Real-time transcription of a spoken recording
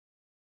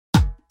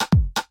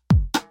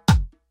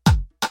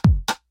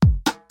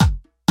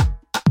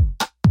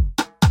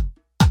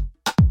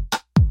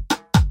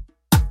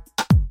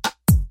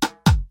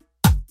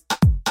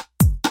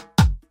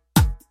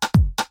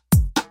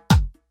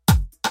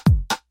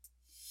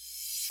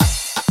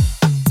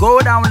Go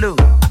down low.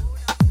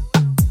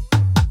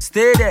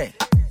 Stay there.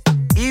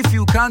 If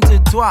you count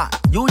it twice,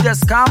 you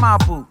just come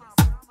up.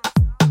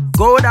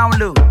 Go down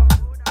low.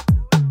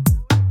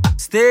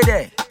 Stay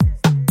there.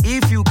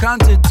 If you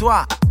count it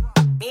twice.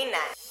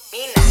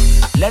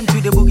 Learn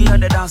to the boogie on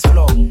the dance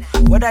floor.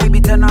 Whether it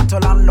be tenant or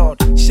landlord,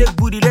 shake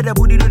booty, let the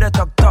booty do the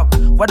talk talk.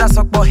 Whether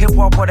suck about hip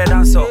hop or the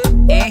dancer,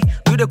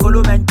 do the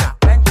colo mental.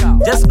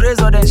 Just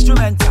graze or the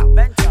instrumental.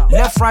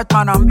 Left, right,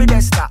 man, and be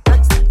the star.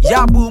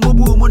 Ya boom,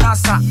 boom,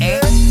 nasa,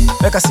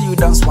 Make I see you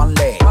dance one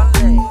leg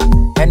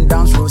and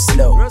dance real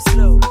slow.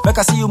 Make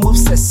I see you move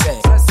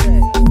sese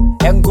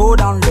and go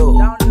down low.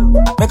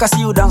 Make I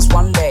see you dance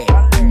one leg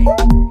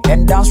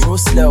and dance real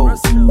slow.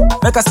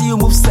 Make I see you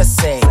move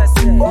sese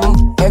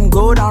and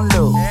go down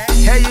low.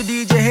 Hey you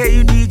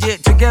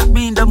DJ, to get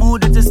me in the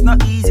mood it is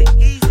not easy.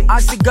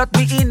 As you got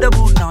me in the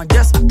mood now,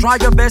 just try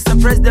your best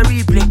and press the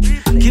replay.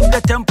 Keep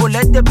the tempo,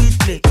 let the beat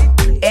play.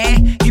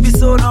 You be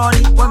so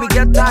naughty. When we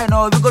get tired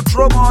now, we go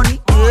throw money.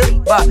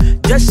 But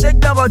just shake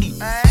the body.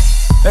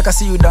 Make I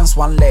see you dance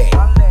one leg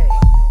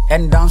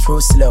and dance real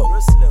slow.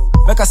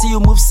 Make I see you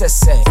move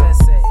sese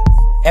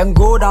and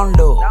go down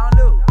low.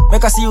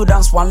 Make I see you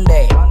dance one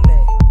leg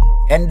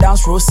and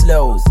dance real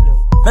slow.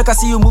 Make I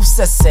see you move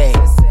sese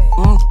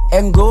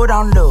and go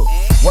down low.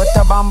 What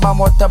a bam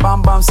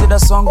bam, see the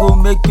song go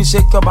make you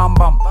shake your bam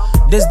bam.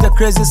 This the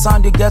crazy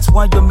sound you get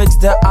when you mix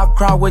the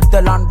Accra with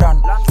the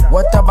London.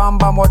 What a bam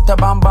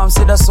bam,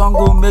 see the song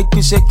go make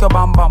you shake your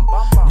bam bam.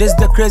 This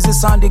the crazy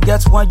sound you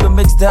get when you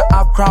mix the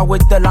Accra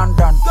with the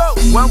London.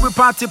 When we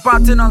party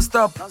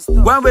non-stop.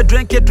 When we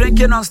drink it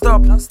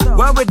non-stop.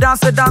 When we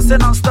dance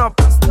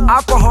non-stop.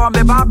 Alcohol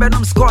me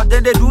bam score,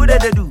 then they do.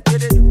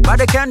 But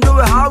they can't do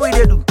it how we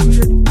they do.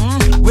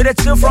 We dey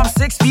chill from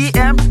 6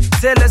 p.m.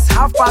 till it's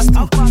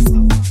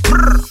 2:30.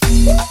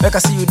 Make I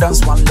see you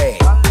dance one leg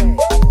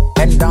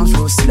and dance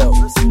real slow.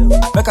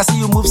 Make I see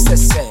you move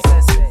sese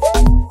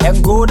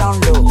and go down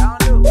low.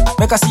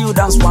 Make I see you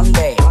dance one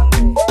leg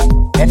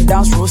and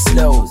dance real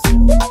slow.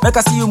 Make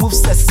I see you move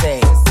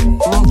sese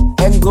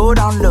and go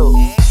down low.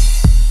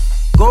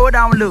 Go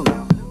down low.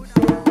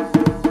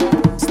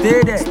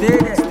 Stay there.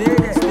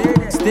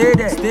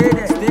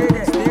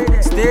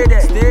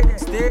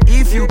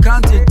 If you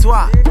count it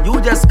twice, you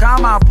just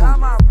come up.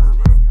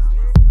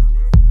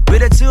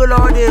 With a chill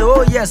all day,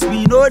 oh yes,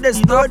 we know this.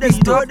 When it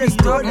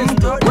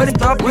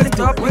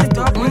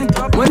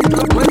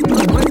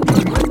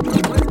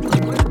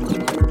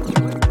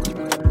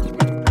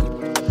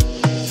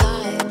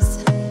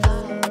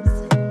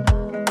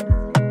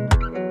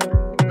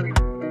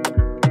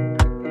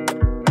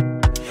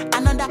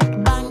Another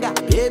banger,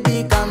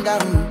 baby, calm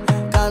down.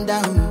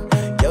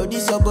 Yo,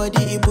 this your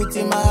body, it puts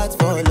in my heart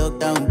for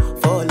lockdown.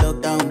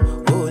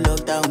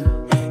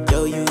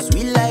 Yo, you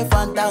sweet life,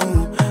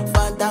 phantom.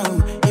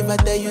 If I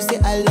tell you say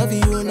I love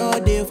you, no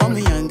day for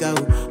me, young girl.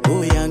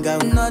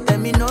 No, tell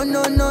me no.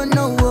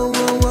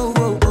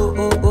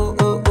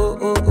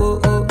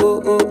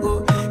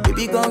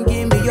 Baby, gon'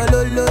 give me your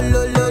lo. You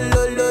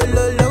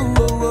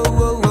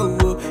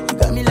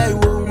got me like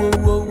whoa.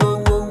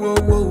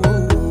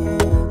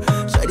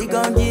 Shawty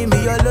gon' give me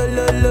your lo.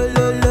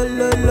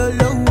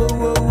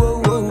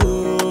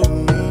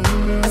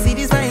 I see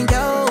this fine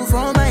girl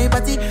from my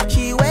party,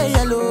 she wear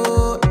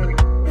yellow.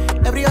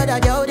 Every other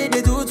girl they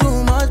do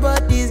too much,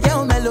 but this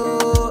girl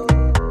mellow.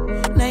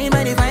 Now in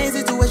my divine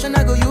situation,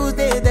 I go use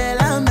they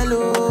tell I'm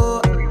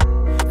mellow.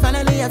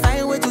 Finally I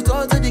find way to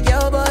talk to the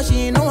girl, but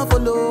she ain't no one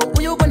follow.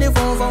 Who you gonna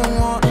phone for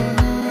one?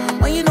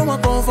 When you know I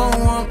come for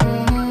one,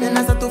 then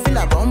I start to feel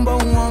a bum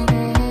one.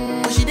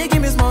 But she dey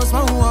give me small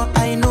one.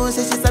 I know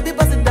say she sabi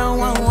pass it down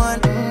one.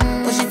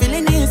 But she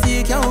feeling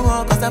insecure,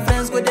 cause her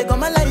friends go they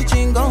come a light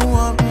ching go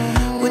on.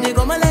 Baby,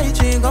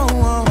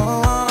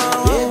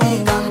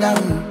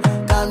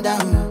 calm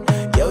down.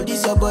 Yo,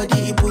 this your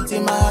body, it puts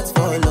in my heart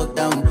for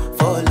lockdown.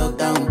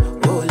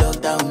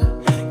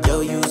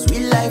 Yo, you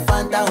sweet life,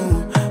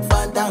 phantom.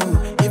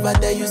 If I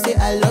tell you say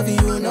I love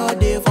you, no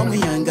day for me,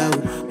 young girl.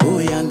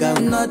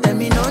 No, tell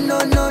me no.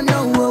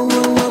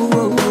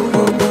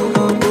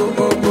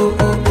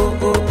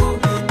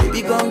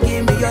 Baby, gon'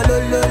 give me your lo.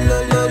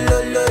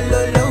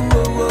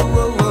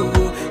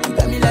 You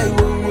got me like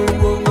whoa.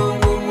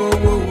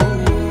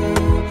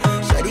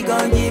 Shawty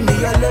gon' give me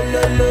your lo.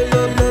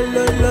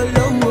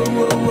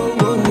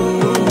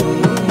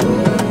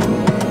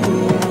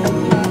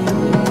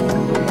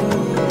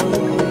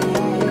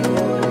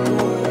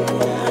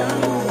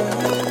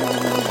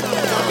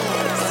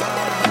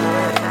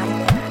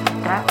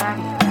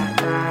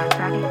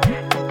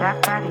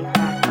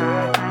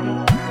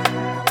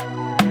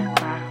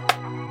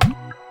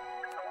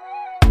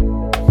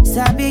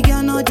 Sabi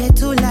girl no dey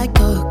too like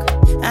talk.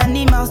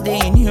 Animals they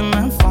in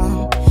human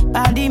form.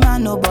 Body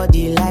man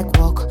nobody like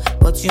walk,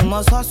 but you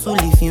must hustle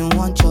if you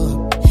want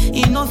job.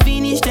 You no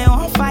finish they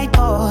won't fight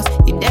us.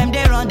 If them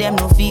they run them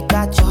no fit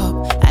catch up.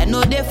 I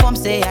know they form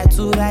say I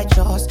too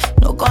righteous.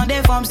 No con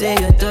they form say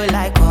you too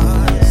like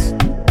us.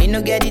 Me no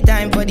get the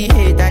time for the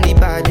hate and the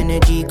bad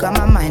energy. Got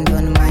my mind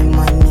on my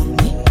money.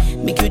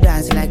 Make you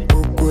dance like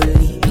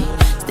broccoli.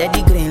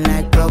 Steady green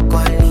like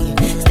broccoli.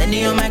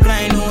 Standing on my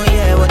grind, oh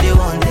yeah, what they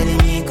want telling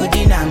me could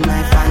deny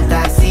my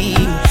fantasy.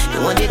 They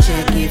want to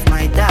check if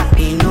my tap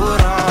ain't no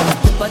wrong.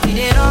 But it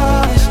dey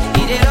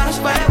rush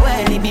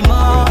well, it be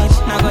much.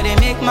 Now gotta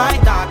make my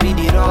tap in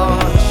the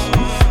rush.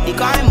 The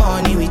kind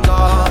money we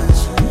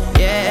touch,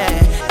 yeah.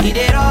 It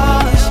dey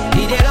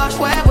rush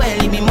well,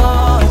 it be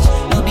much.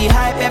 No be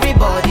hype,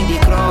 everybody they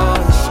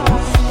crush.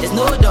 There's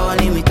no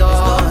darling with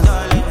us.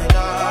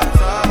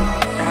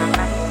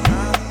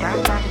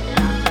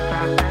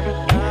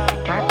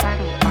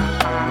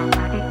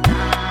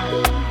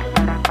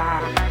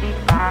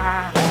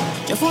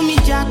 You fool me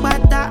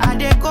jackpata, I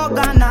dey go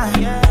Ghana.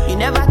 You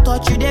never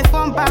thought you dey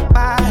from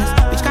papas.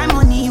 Which kind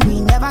money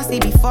we never see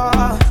before.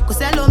 Cause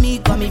hello me,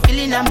 got me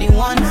feeling I'm the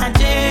one.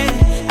 Ajay.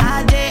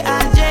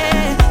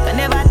 Can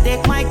never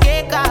take my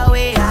cake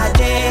away.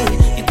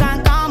 Ajay. You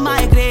can't count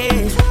my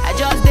grace. I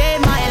just did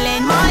my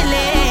lane.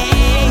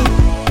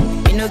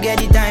 You no get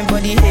the time for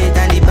the hate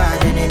and the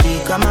bad energy.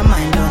 Got my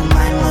mind on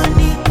my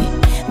money.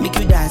 Make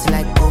you dance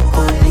like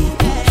broccoli.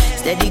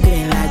 Steady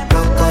green like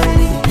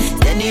broccoli.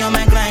 Steady on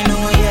my grind,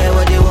 oh yeah,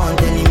 what they want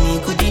telling me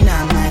could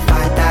deny my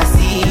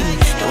fantasy.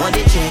 They want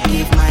to check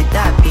if my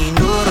tap ain't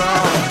no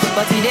wrong.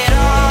 But it dey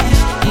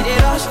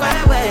rush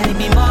well, it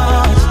be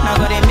much. Now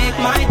gotta make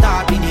my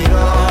tap in the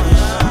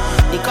rush.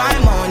 The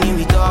kind money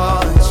we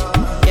touch,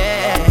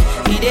 yeah.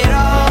 It dey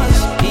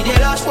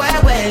rush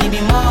well, it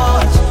be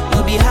much.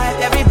 No be hype,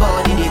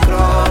 everybody they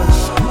crush.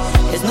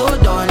 There's no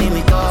darling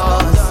with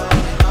us.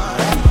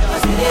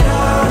 Cause it dey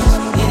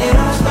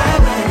rush well,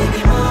 it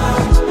be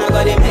much. Now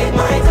gotta make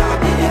my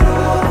tap in the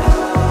rush.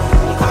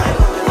 The kind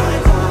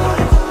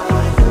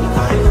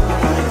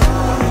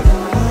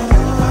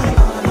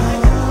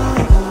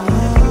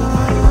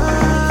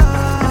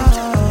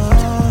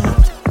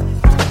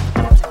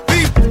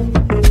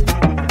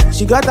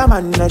She got a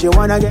man that she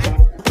wanna get.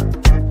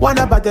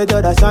 Wanna party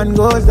till the sun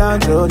goes down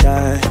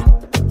tonight.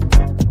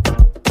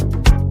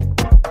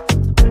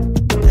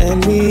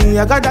 And me,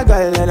 I got a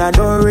girl and I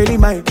don't really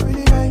mind.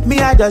 Me,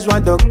 I just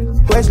want to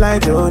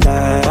questline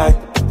tonight.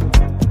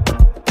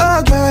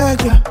 Oh yeah.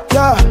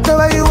 The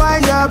way you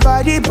want your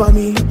body for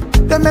me,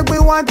 they make me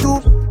want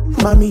to,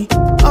 mommy.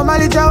 Oh my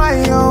little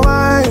wine, oh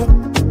wine.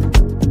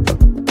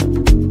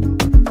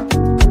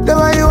 The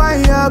way you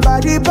want your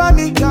body for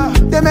me,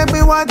 they make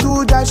me want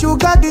to dash you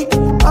cocky.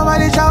 Oh my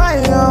little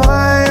wine, oh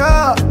wine,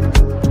 oh.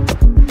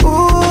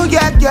 Ooh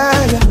yeah.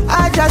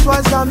 I just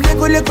want some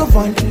little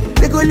fun,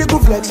 little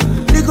flex,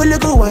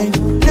 little wine,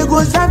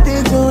 little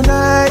something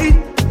tonight.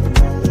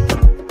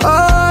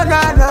 Oh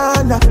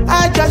no.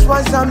 I just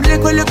want some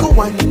little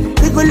wine,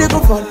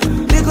 little fun,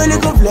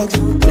 little flex,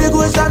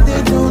 little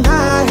something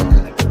tonight.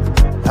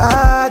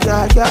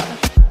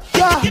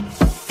 Yeah.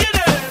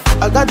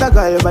 I got a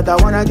girl, but I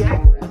wanna get.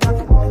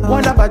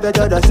 Wanna party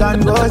till the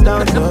sun goes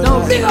down. No,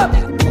 big up.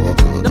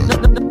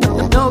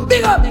 No,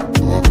 big up.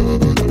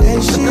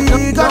 And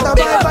she got a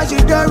vibe, but she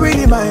don't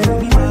really mind.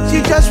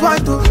 She just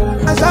want to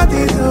have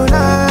something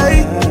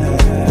tonight.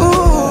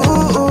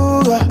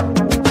 Ooh.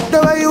 The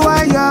way you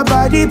want your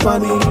body for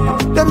me,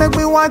 they make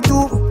me want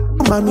to,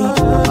 mommy.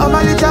 Oh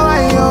my little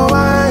wine, oh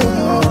wine.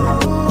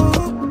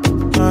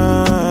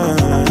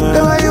 The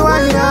way you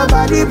want your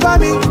body for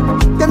me,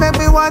 they make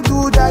me want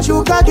to dash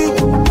you cocky.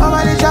 Oh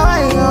my little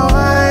wine, oh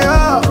wine,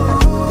 oh.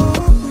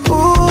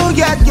 Ooh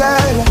yeah.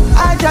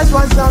 I just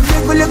want some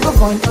little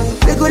fun,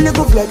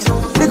 little flex,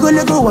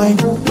 little wine,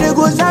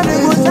 little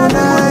something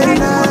tonight.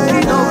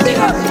 No, big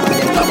up.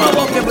 Come on,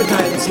 walk every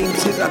time. Sing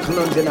C.I.Q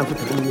and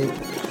African music.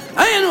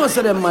 I know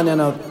so them man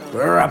and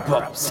wrap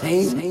up,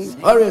 sing,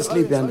 or you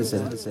sleepy on the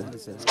cell.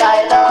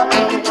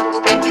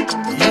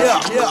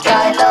 Yeah.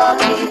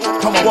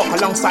 Come and walk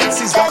alongside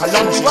C.I.Q.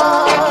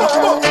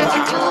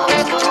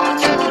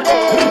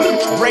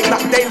 Break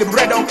that daily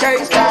bread, okay?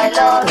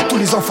 Pour tous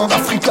les enfants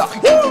d'Africa.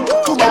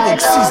 Come on,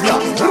 avec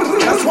C.I.Q.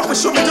 That's what we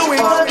should be doing.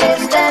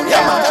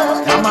 Yeah,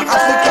 I'm an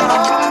African.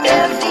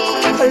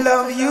 I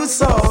love you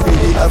so.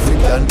 The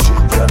African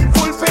children.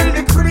 Fulfill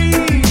the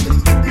creed.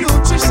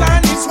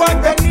 Nutrition is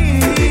what they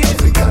need.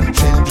 African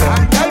children.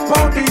 And help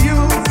out the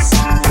youth.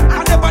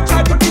 I never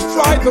try to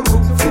destroy the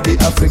root. For the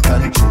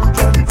African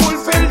children.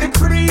 Fulfill the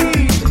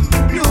creed.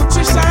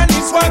 Nutrition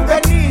is what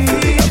they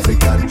need.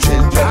 African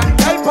children. And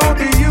help out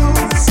the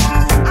youth.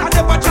 I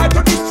never try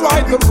to destroy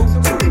the root.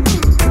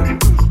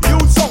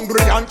 Youth's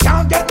hungry and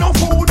can't get no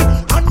food.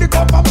 And the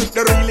government,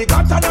 they really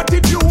got an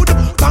attitude.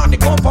 Now the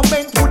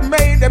government would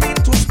make them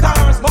into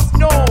stars. But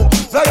no,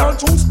 they all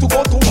choose to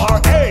go to war.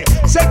 Hey,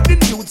 check the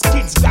news,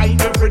 kids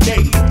dying every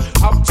day.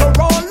 After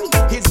all,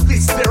 is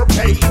this their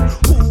pay?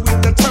 Who will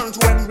the turn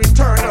when we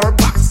turn our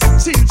backs?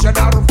 Children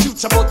are our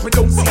future, but we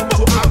don't seem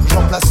to act.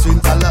 J'en place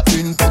une à la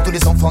une pour tous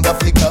les enfants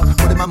d'Africa.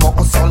 Pour les mamans,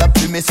 on sort la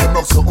plume et ces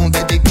morceaux ont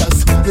des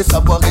dédicaces. Le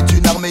savoir est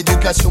une arme,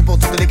 éducation pour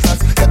toutes les classes.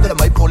 Y'a de la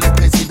maille pour les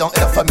présidents et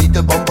la famille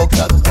de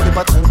Bamboclad. Pour les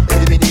patrons et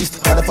les ministres,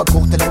 à la fois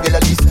courte et longue est la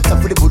liste. Ça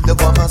fout les boules de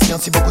voir ainsi un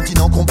si beau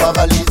continent qu'on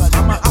paralyse.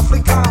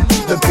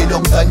 Depuis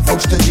long time, faut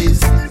que je te dise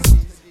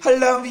I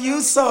love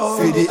you so.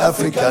 For the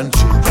African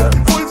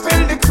children.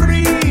 Fulfill the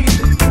creed.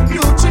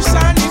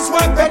 Nutrition is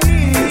what they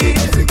need.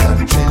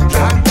 African children.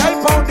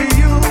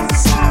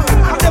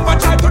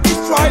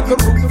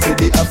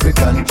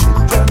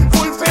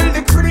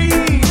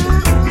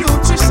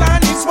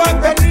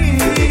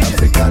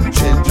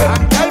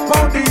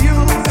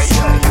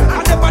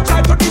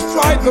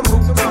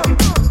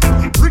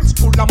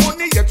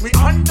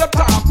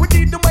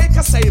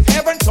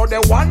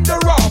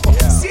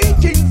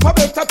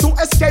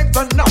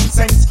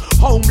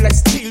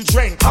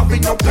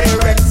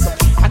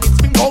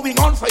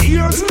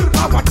 years.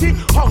 Poverty,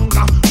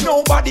 hunger,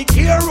 nobody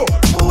care.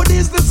 Food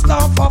is the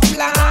stuff of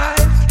life.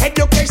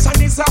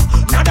 Education is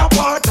another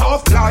part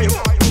of life.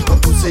 Comme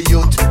tous ces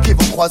yachts qui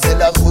vont croiser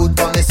la route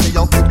en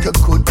essayant coûte que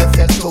coûte de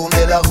faire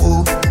tourner la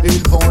roue.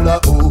 Ils vont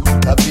là-haut,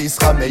 la vie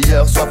sera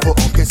meilleure. Soit faut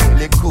encaisser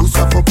les coups,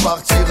 soit faut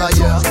partir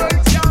ailleurs.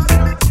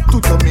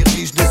 Tout homme est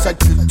riche de sa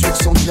culture,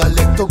 son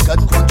dialecte. Aux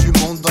quatre coins du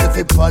monde, on ne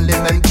fait pas les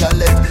mêmes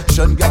galettes.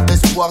 Jeune garde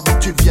espoir d'où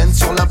tu viennes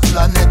sur la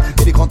planète.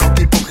 Et les grands temps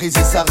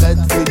l'hypocrisie s'arrête.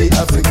 Feel the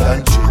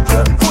African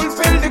children.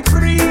 Fulfill the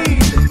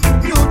creed.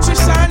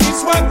 Nutrition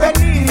is what they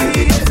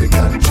need.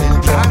 African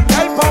children. And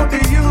help out the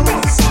youth.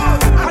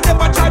 I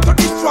never try to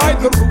destroy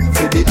the roots.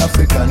 Feel the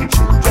African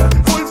children.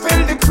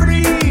 Fulfill the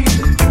creed.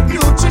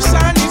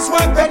 Nutrition is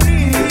what they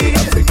need.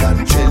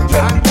 African children.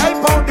 And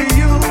help out the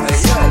youth.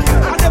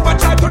 I never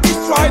try to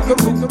destroy the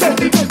roots.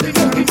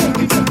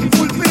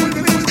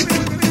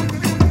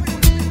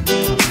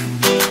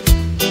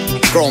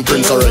 Crown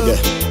Prince of Reggae.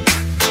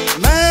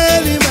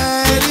 Mighty,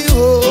 mighty,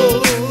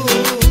 oh.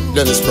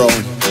 Dennis Brown.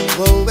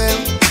 Oh, well.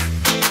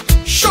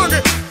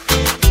 Sugar.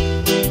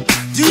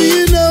 Do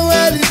you know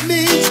what it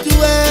means to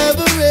have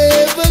a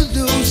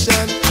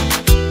revolution?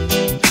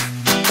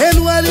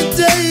 And what it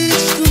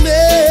takes to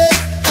make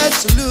a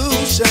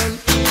solution?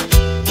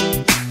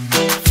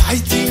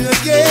 Fighting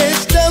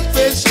against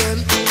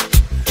oppression.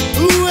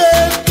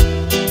 Well,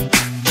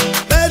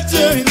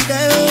 battering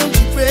down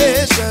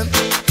depression.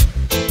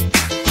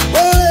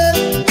 Well,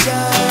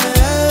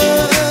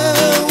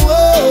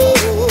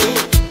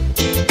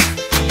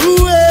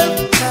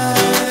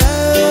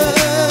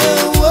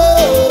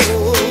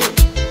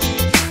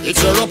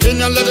 It's your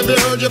opinion, let it be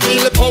heard. You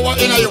feel the power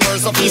in your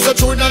words. A piece of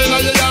truth in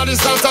your yard is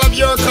not of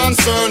your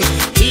concern.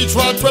 Teach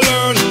what we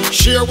learn,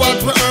 share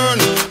what we earn.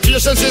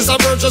 Patience is a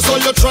virtue, so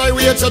you try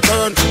wait your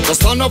turn. So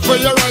stand up for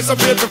your rights and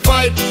pray to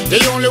fight.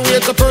 The only way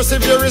to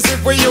persevere is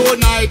if we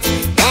unite.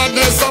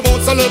 Badness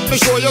about, so let me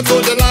show you to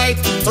the light.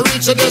 To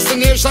reach your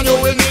destination, you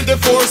will need the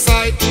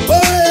foresight.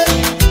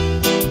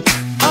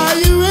 Are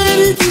you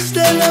ready to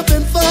stand up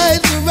and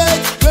fight the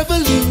right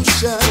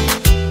revolution?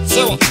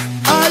 So,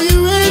 are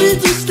you ready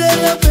to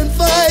stand up and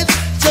fight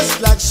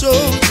just like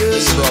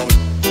soldiers?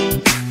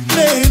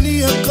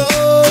 Many are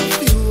called,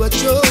 few are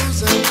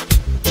chosen.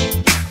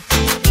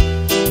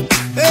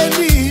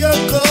 Many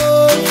are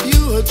called,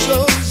 few are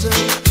chosen.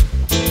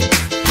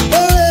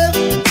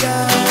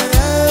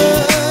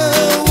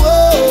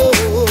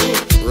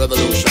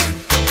 revolution.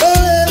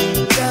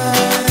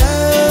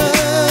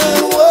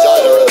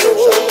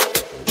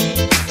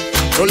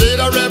 To lead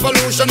a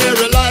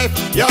revolutionary life,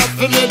 you have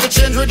to make the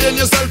change within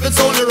yourself, it's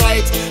only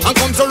right. And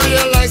come to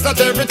realize that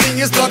everything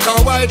is black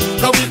or white.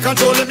 Cause we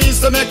control the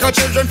means to make our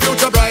children's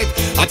future bright.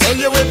 I tell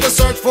you, if you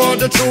search for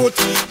the truth,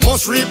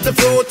 must reap the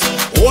fruit.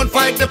 Won't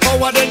fight the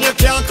power, then you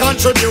can't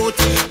contribute.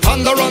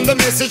 Ponder on the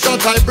message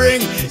that I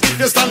bring. If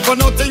you stand for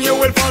nothing, you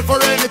will fall for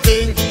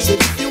anything. So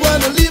if you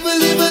wanna live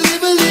forever,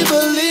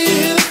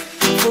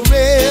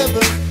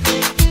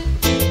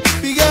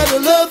 we gotta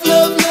love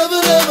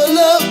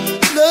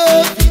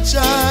each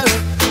other.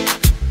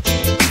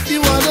 If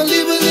you wanna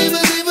live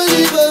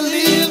forever,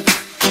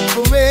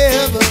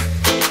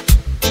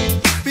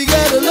 we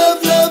gotta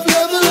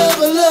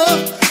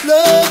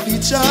love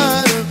each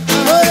other.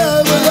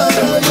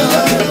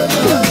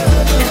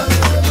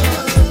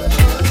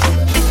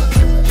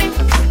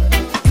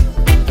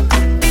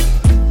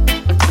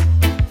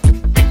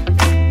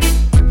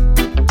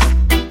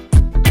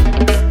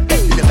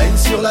 Il règne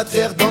sur la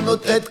terre dans nos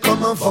têtes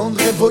comme un vent de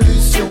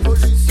révolution. On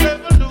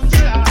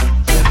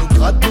nous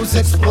gratte, nous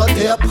exploite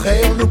et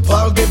après on nous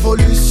parle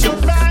d'évolution.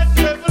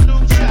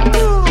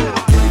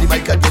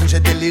 J'ai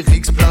des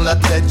lyrics plein la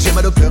tête. J'ai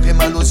mal au cœur et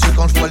mal aux yeux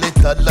quand je vois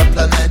l'état de la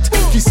planète.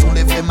 Qui sont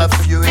les vrais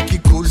mafieux et qui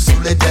coulent sous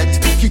les dettes,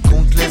 qui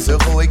comptent les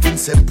euros et qui ne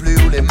sait plus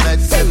où les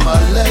mettre. C'est ma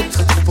lettre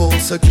pour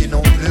ceux qui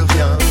n'ont plus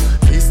rien,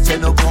 qui se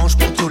tiennent aux branches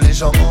pour tous les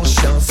gens en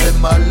chien. C'est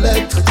ma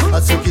lettre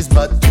à ceux qui se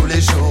battent tous les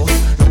jours.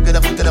 Donc la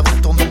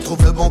route tourne, on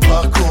trouve le bon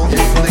parcours. Ils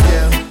font des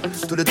guerres,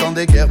 tout le temps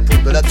des guerres pour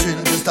de la thune.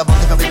 Juste avant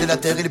de faire péter la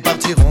terre, ils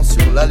partiront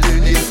sur la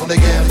lune. Ils font des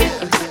guerres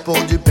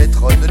pour du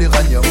pétrole, de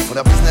l'uranium. Pour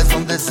leur business,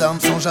 vendent des armes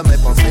sans jamais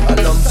penser à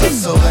l'homme. Ça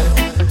saurait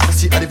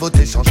si aller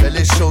voter changeait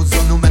les choses.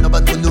 On nous mène en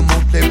bateau, nous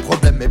montre les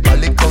problèmes mais pas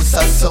les causes.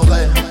 Ça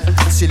saurait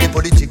si les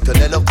politiques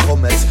tenaient leurs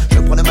promesses. Je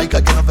prenais Mike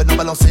Again en venant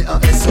balancer un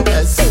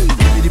SOS.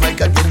 Il dit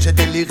Mike Again, j'ai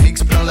des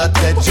lyrics plein la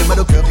tête. J'ai mal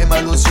au cœur et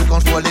mal aux yeux quand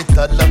je vois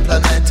l'état de la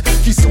planète.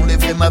 Qui sont les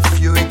vrais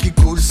mafieux et qui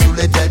coulent sous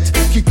les dettes,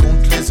 qui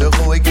comptent les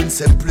euros et qui ne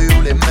sait plus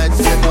où les mettre.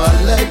 C'est ma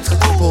lettre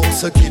pour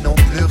ceux qui n'ont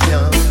plus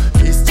rien,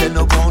 qui se tiennent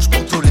aux branches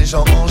pour tous les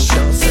gens en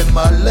chien. C'est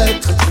ma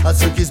lettre à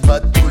ceux qui se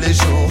battent tous les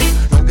jours.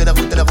 Donc la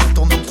route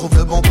tourne, on trouve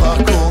le bon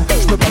parcours.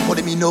 Je me bats pour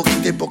les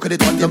minorités, pour que les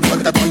droits tiennent pas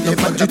gratuité,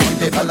 pas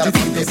gratuité, pas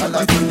gratuité, pas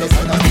gratuité, pas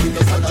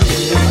gratuité, pas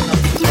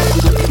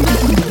gratuité.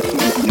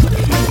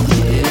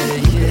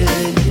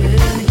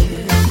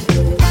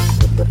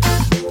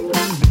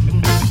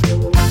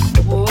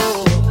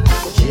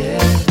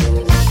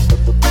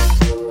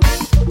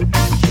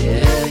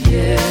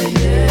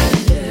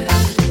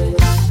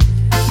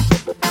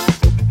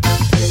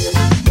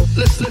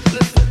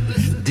 Listen.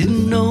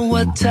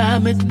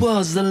 time it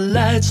was, the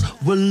lights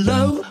were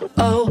low.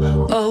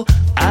 Oh, oh,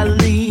 I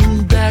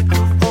leaned back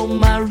on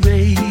my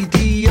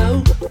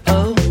radio.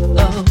 Oh,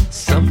 oh,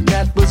 some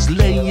cat was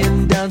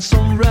laying down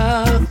some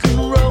rock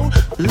and roll.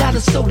 A lot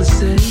of soul to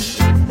say.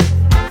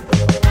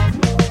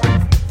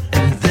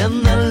 And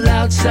then the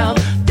loud sound,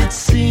 it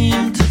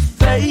seemed to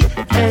fade.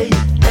 Hey,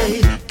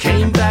 hey,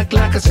 came back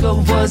like a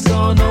slow was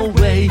on a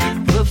way.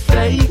 But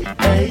fade,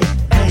 hey,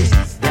 hey,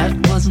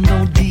 that was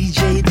no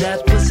DJ,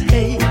 that was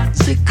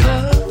hazy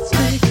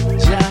cosmic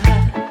jive.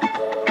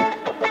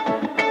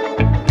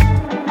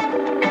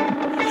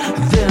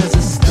 There's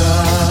a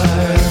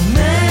star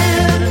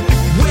man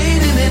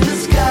waiting in the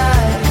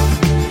sky.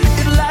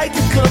 It'd like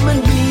to come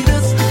and meet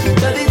us,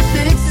 but it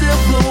thinks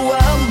it'll blow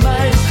our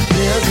minds.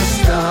 There's a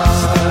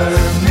star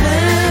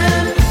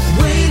man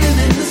waiting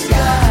in the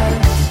sky.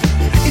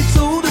 It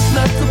told us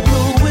not to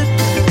blow it,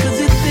 'cause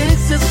it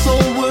thinks it's so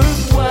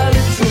worthwhile.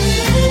 It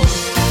told us,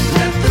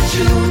 let the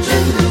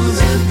children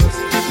lose it,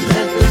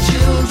 let the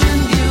children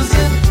use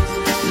it,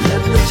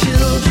 let the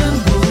children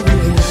move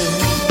it.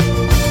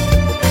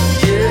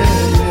 Yeah,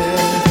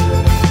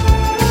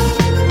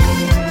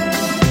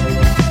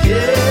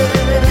 yeah,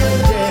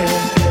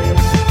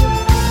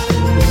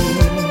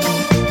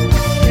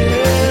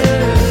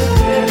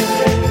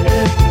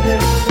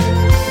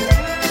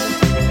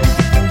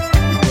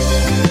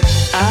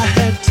 I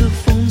had to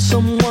phone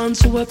someone,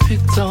 so I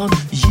picked on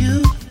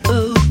you.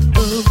 Oh,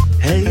 oh,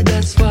 hey,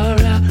 that's far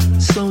out,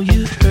 so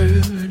you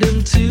heard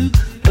him too.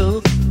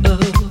 Oh,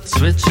 oh,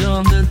 switch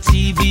on the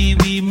TV,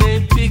 we may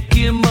pick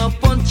him up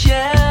on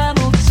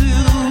channel 2.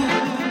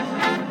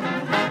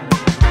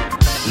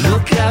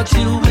 Look out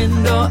your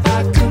window,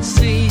 I can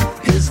see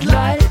his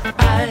light.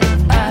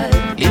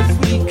 If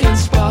we can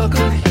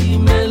sparkle, he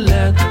may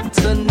land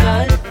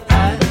tonight.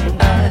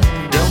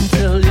 Don't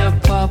tell your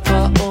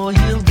papa or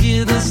he'll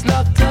get us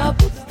locked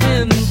up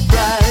in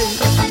pride.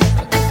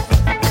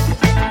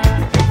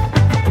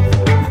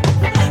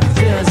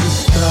 There's a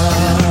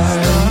star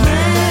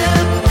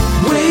man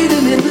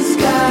waiting in the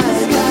sky.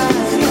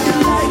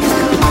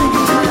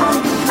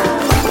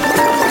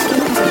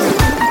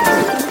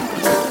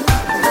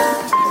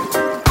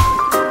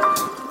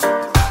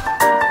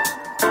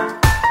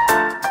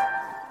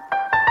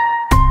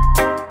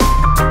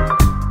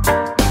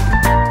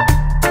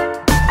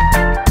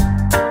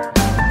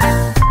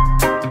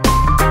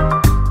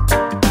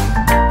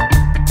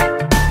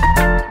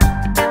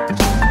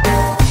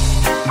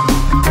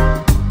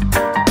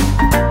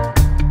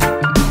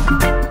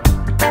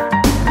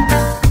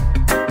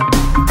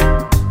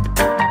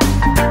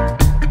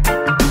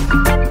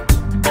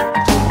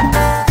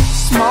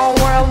 Small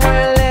world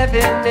we're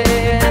living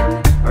in,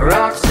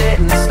 rock set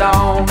in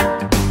stone.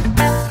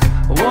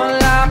 One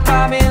life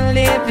I've been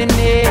living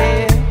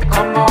in.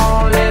 Come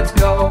on, let's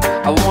go.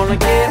 I wanna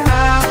get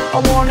high, I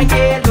wanna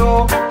get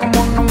low. Come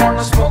on, I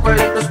wanna smoke a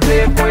little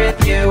split with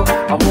you.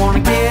 I wanna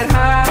get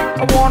high,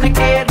 I wanna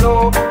get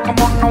low. Come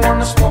on, I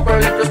wanna smoke a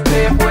little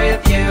split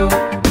with you.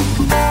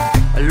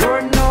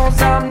 Lord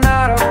knows I'm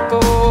not a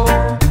fool,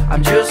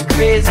 I'm just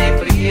crazy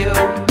for you.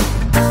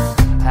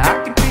 I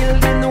can feel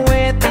it in the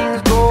way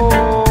things go,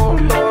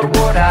 Lord,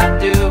 what I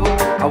do.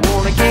 I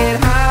wanna get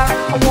high,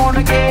 I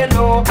wanna get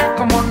low.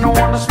 Come on, I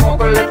wanna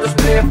smoke a little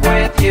split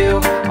with you.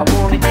 I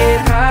wanna get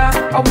high,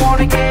 I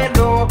wanna get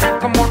low.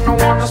 Come on, I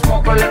wanna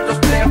smoke a little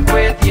split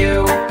with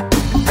you.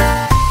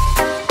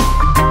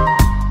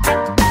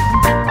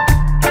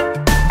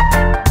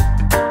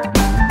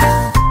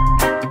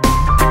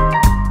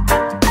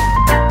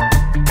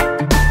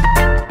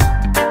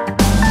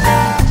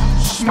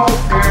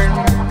 Smoking,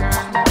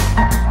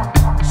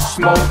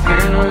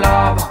 smoking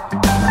love.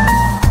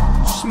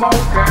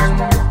 Smoking,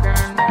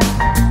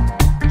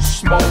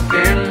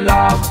 smoking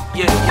love.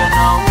 Yeah, you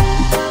know.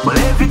 Well,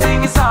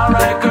 everything is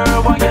alright,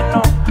 girl. What you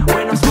know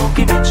when I'm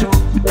smoking with you?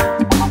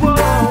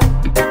 Whoa,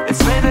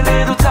 it's been a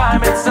little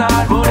time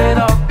inside. Put it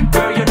up,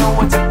 girl. You know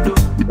what to do.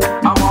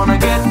 I wanna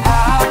get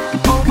high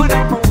over the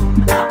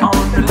moon.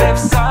 On the left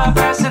side,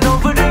 pass it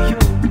over to you.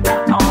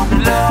 On the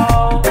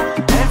low,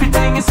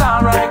 everything is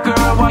alright,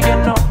 girl. What you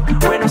know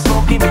when I'm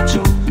smoking with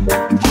you?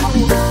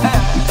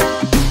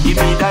 Give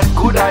me that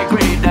good high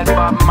grade, that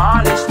Bob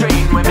Marley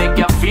strain. We make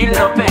you feel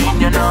no pain,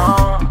 you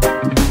know.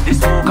 This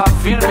smoke I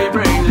feel me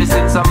brain.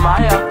 Listen to my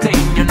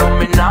octane, you know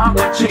me now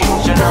go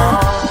change, you know.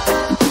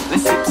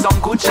 Let's sip some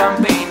good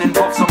champagne and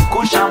pop some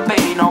good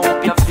champagne. I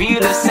hope you feel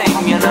the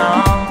same, you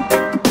know.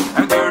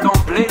 And girl,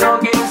 don't play no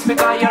games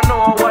because you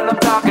know what I'm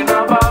talking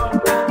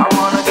about. I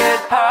wanna get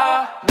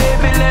high,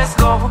 baby, let's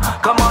go.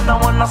 Come on, I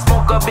wanna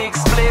smoke a big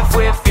spliff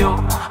with you.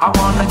 I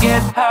wanna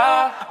get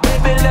high,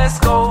 baby, let's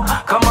go.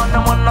 Come on,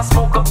 I wanna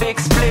smoke a big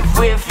spliff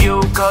with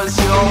you. 'Cause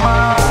you're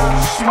my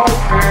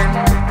Smoking,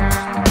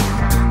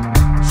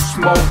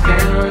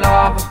 smoking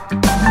love.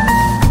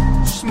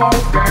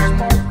 Smoking,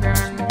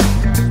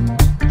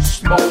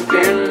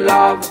 smoking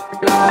love,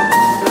 love,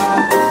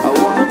 love. I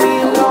wanna be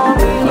alone,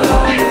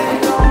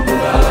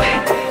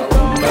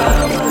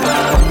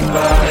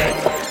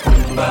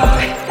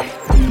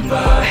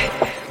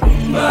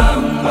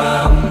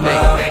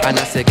 Hey, I And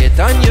I say get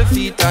on your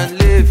feet and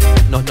live.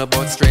 Nothing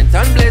about strength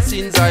and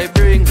blessings I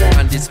bring.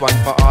 And this one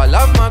for all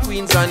of my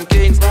queens and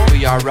kings.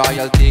 We are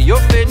royalty, you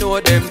fi know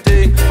them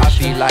thing. I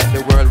feel like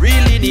the world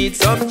really needs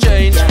some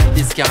change.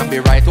 This can't be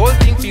right, whole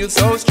thing feels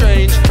so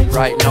strange.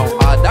 Right now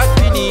all that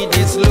we need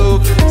is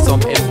love.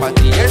 Some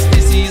empathy, yes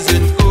this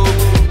season cool.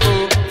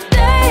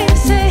 They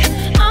say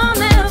I'll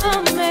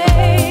never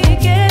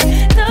make it.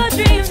 The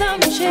dreams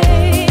I'm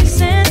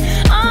chasing,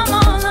 I'm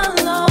all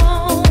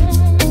alone.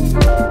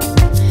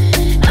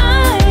 I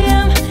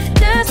am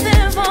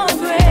destined for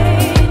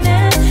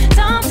greatness.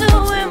 Time to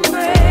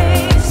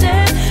embrace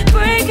it,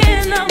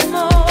 breaking the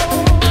mold.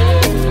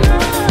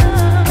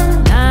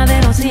 Nah, they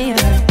don't see you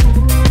hurt.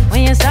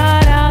 When you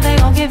start out, they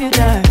gon' give you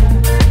dirt.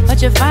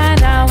 But you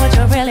find out what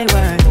you're really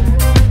worth.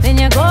 Then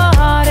you go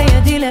hard and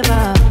you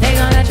deliver. They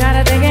gonna try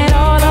to take it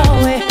all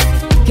away.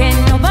 Can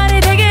nobody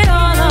take it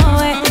all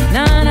away?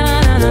 Nah,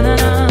 nah, nah, nah, nah,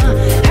 nah.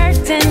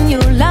 Hurting you,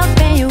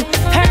 loving you,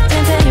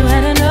 hurting till you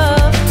had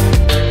enough.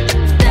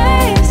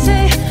 They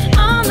say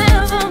I'll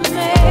never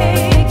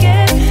make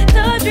it.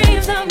 The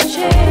dreams I'm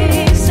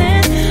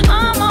chasing,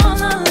 I'm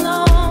all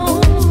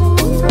alone.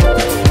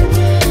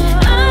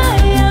 I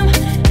am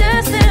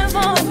destined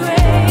for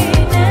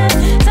greatness.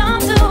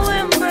 Time to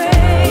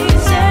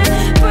embrace it,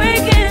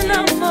 breaking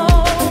the mold.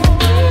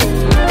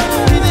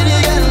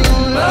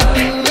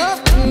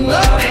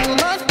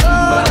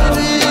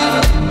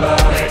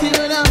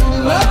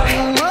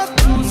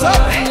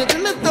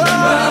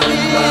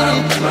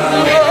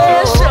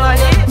 Yeah,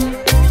 shorty.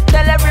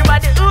 Tell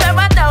everybody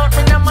whoever doubt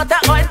me, no matter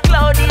how it's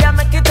cloudy, I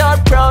make it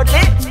out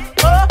proudly.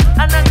 Oh,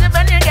 and not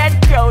when you get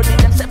crowded,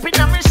 them stepping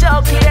on me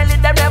show clearly,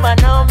 them never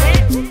know me.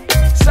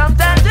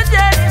 Sometimes the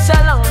journey's so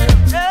lonely.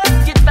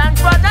 Give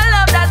thanks for the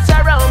love that's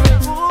around me.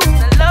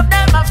 The love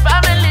that my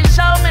family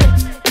show me.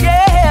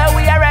 Yeah,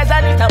 we are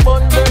rising in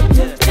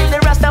abundance. Still the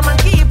rest of man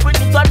keep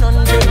with it 100.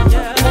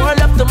 More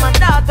love to my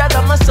daughters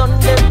and my son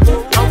them.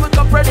 And we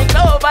come running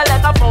over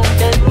like a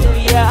fountain.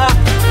 Yeah,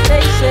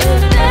 they say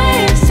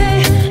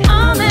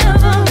I'll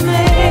never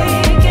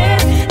make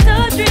it. The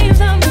dreams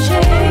I'm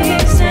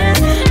chasing,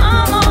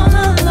 I'm all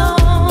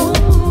alone.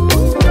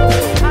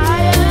 I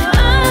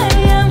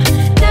am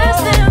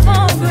destined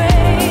for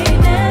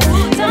greatness.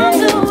 Time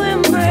to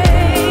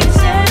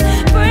embrace it,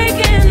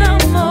 breaking the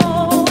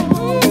mold.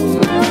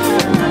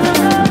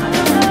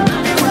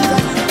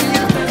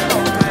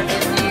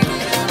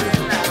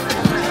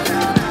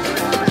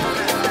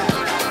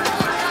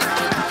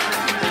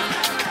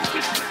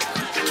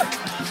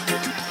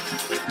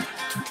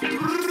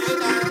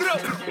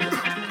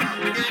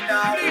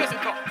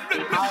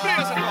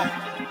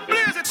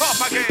 Blaze it up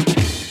again.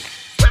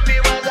 When me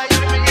was a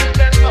youth, me used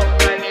to smoke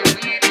when you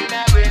weed in a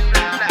wind.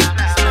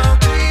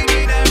 Smoke weed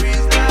in a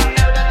wrist.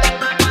 Now that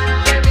my man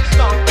let me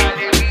smoke when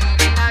you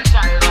weed in a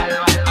chalwa.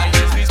 I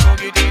used to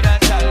smoke it in a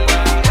chalwa.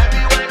 When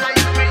me was a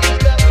youth, me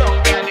used to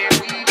smoke when you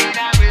weed in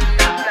a wind.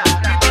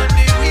 Me put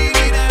the weed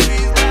in a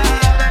wrist.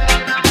 Now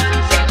that my man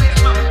let me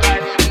smoke when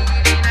you weed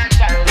in a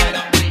chalwa.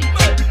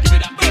 Give me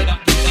that, give me that.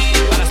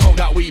 And I smoke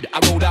that weed, I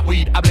roll that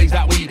weed, I blaze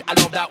that weed, I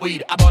love that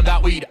weed, I burn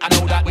that weed, I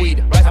know that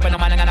weed. Rise up in the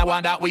morning and I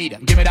want that weed.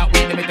 Give me that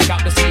weed, let me take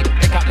out the seed.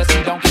 Take out the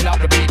seed, don't kill out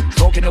the beat.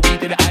 Smoking the weed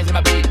to the eyes in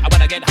my beat. I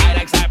wanna get high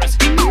like Cyrus.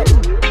 Top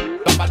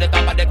of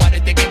the body,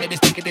 taking it,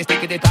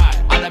 sticky,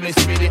 tie. All of me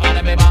speedy, all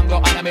of me mango,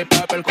 all of me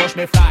purple, kush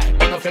me fly.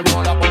 One of you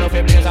roll up, one of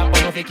you blaze up,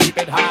 one of you keep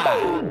it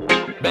high.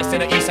 Best in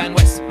the east and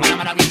west,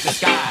 man, I reach the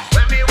sky.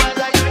 When me was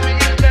a youth, me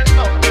used to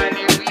smoke when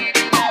you weed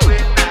in a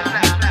wind.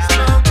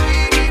 Smoke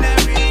weed in a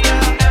wrist.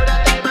 Now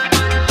that my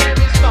man let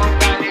me smoke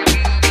when you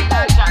weed in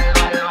a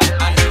chalwa.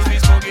 I used to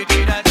smoke it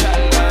in a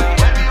chalwa.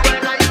 When me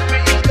was a youth, me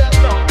used to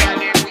smoke when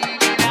you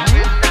weed in a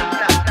wind.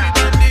 Me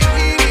put the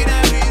weed in a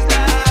wrist.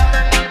 Now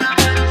that my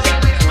man let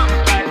me smoke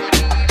when you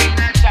weed in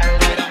a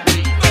chalwa.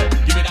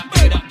 Give me that,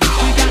 give me that.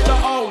 We got the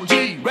OG,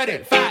 ready,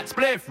 fat,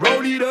 spliff,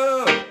 roll it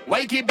up.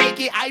 Wakey,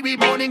 bakey, Irie,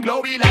 morning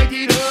glory, light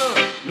it up.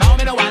 Now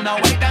me no wanna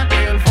wait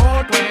until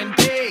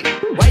 4:20.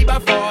 Way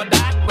before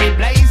that, we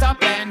blaze up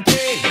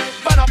plenty.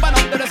 Burn up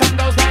till the sun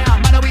goes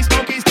down. Man, we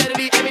smoke it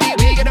steadily, every day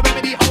we get a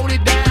remedy, hold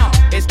it down.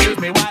 Excuse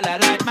me while I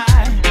light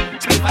mine.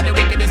 Split for the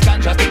wickedest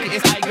conscious, think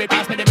it's high grade.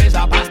 Pass me the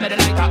razor, pass me the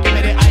lighter, give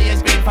me the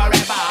highest grade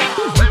forever.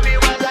 When me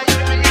was a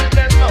youth, me used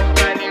to smoke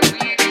when you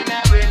weed in a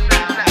wind.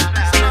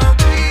 Smoke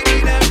weed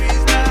in a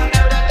wrist.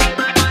 Now that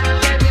my man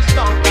let me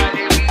smoke when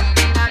you weed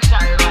in a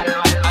chalwa.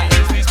 I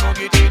used to smoke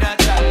it in a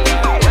chalwa.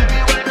 When me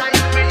was a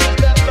youth, me used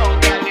to smoke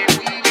when you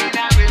weed in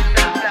a wind.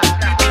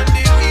 Me put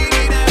the weed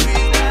in a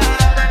wrist.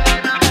 Now that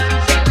my man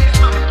let me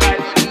smoke when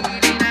you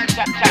weed in a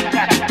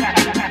chalwa.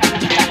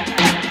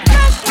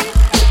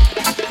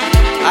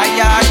 I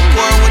had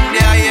war with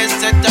the highest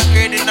set of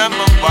grade in my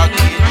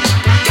pocket.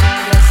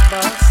 Yes,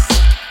 boss.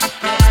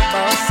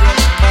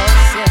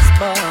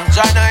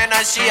 Jana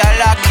and she a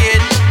lock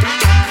it.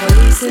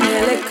 Police in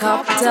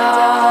helicopter.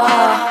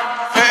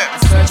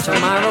 Search for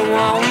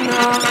marijuana.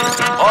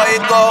 Oh,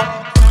 it go.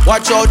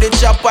 Watch how the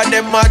chop and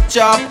them a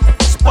chop.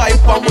 Spy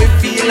on we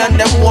feel and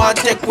them want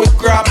take we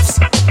crops.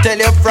 Tell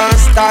your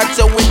friends start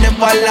so we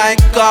never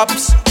like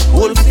cops.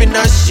 Wolf in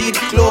a sheet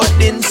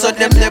clothing, so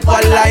them never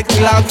like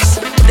clocks.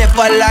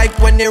 Never like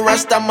when the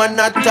Rasta man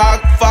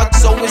attack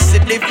facts. So we see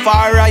the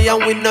far eye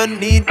and we no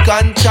need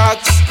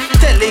contacts.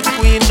 Tell the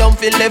queen don't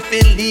feel left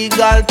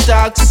illegal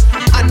tax.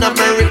 And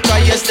America,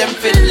 yes, them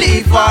feel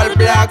leave all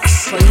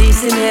blacks.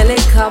 Police in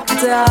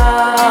helicopter,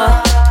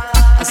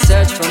 a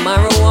search for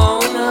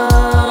marijuana.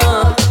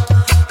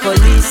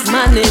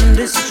 Policeman in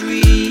the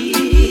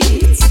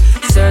streets,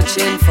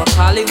 searching for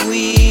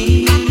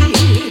Hollywood.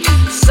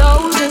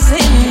 Soldiers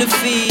in the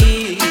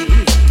field,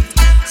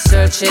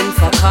 searching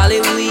for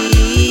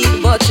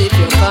Hollywood. But if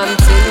you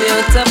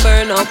continue to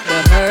burn up the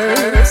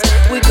herbs,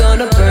 we're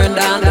gonna burn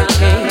down the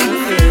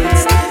caves.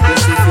 Yes,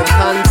 if you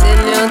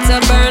continue to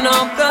burn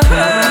up the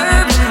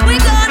herbs, we're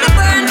gonna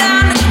burn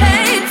down the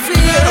cane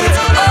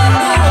fields.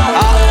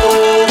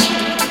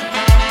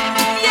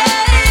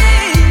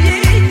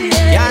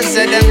 Can't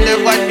say them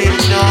never did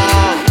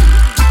know.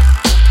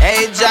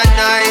 Age and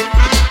night,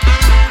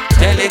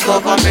 tell the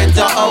government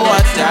to our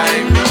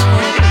time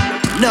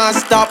now. Now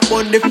stop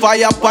on the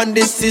fire upon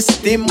the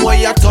system where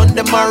you turn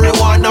the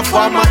marijuana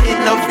farmer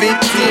in a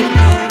victim.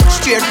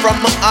 Straight from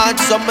my heart,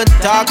 so me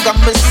talk and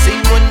me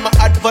sing when my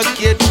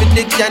advocate for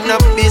the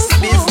cannabis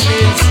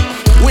business.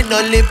 We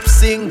no lip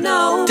sync.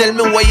 No. Tell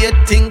me what you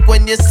think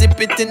when you sip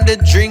it in the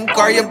drink,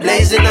 or you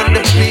blazing on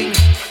the pink.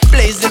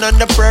 Blazing on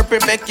the purple,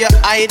 make your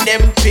eye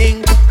them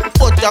pink.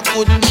 But I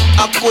couldn't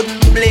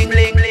blink.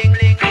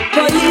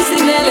 Police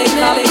in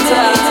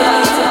helicopter.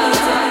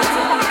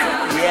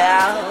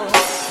 Yeah.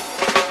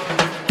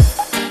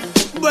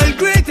 Well,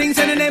 greetings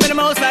in the name of the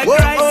Most High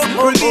Christ.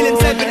 Revealing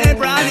himself in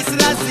April, this is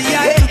last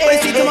year. We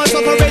see too much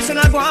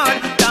operational Buon.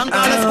 Thank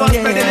all us for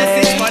spreading the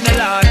message for the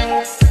Lord.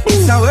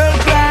 It's a world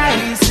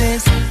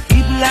crisis.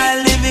 People are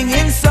living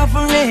in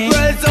suffering.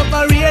 World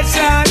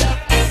separation.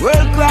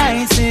 World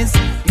crisis.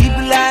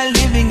 People are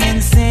living in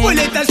sin.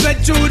 Bullet has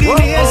spread through the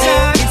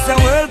nation. It's a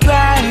world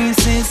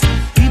crisis.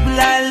 People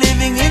are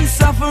living in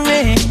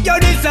suffering. Yo,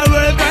 this a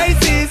world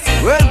crisis.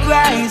 World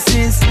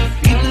crisis.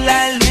 People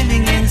are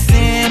living in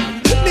sin.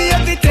 Me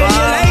have to tell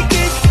you like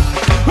this.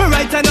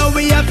 Right now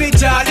we have to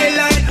draw the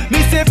line.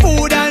 Me say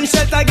food and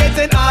shelter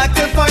getting hard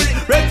to find.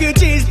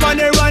 Refugees on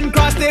the run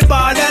cross the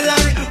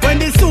borderline. When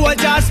the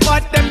soldiers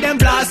spot them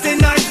blast the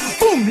night.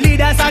 Boom,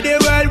 leaders of the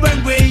world,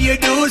 when will you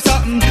do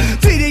something?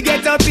 For the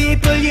ghetto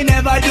people, you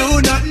never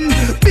do nothing.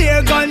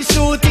 Beer gun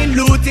shooting,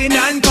 looting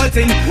and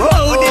cutting.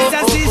 Oh, this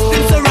a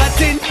system so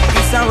rotten.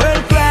 It's a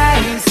world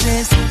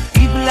crisis.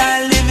 People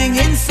are living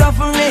in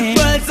suffering.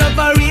 World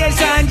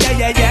separation,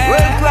 yeah.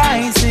 World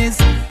crisis.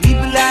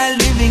 People are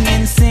living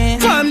in sin.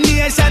 From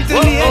nation to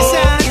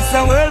nation. It's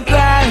a world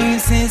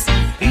crisis.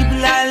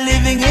 People are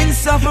living in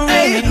suffering.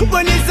 Hey,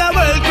 when it's a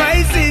world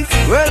crisis.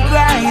 World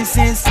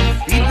crisis.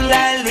 People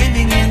are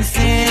living in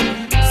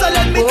sin. So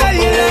let me tell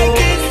you like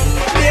this.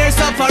 They're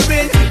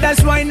suffering,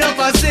 that's why no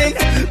sing.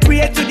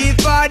 Pray to the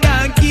Father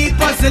and keep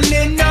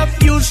hustling.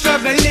 Enough you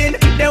struggling.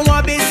 They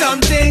want be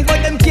something,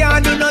 but them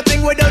can't do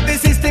nothing without the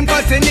system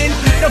cutting in.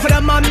 Enough of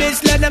them are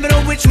misled, never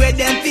know which way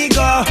them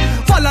figure.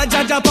 Follow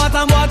Judge apart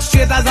and walk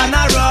straight as an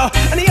arrow.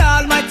 And the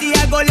Almighty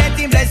I go let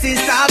him bless his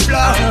star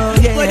flow.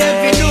 But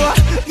if you know,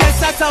 yes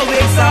that's how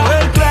it's a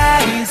world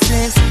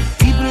crisis.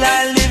 People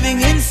are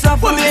living in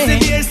suffering.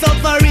 There's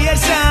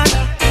separation.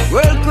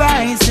 World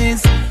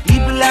crisis.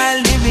 People are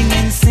living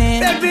in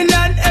sin. Every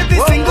land, every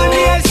single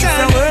nation. It's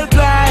a world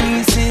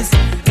crisis.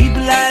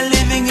 People are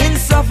living in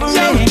suffering.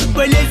 Yo,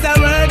 well, it's a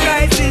world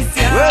crisis,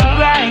 yeah. World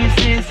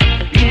crisis.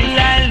 People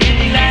are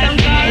living in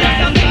sin.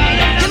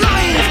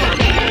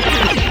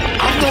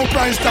 I've no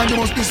price tag, you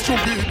must be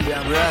stupid.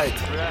 Yeah, I'm right.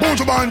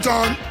 Bunch of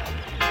Bantan,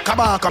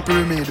 Kabaka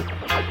Pyramid,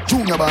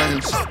 Junior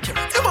Biles.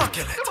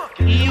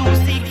 You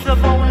seek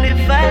of only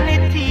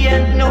vanity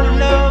and no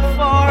love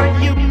for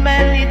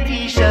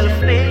humanity shall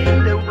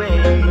fade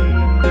away,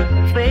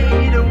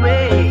 fade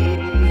away.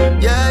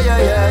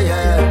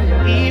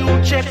 Yeah. He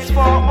who checks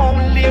for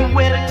only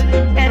wealth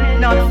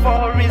and not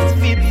for his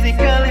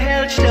physical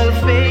health shall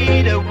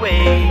fade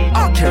away,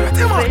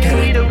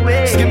 fade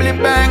away. Skibbly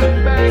bang,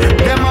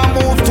 them a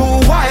move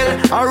too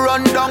wild, a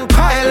run down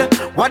Kyle.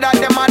 What that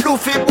them a do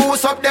fi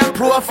boost up them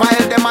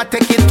profile? Them a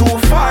take it too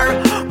far,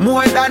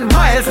 more than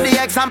miles. The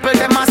example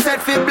them a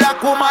set fi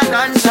black woman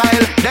and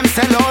child. Them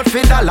sell out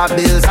fi dollar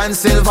bills and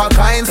silver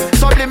coins.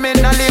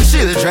 Subliminally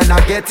children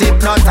a get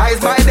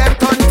hypnotized by them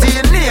turn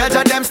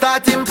teenager. Them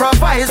start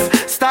improvise,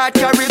 start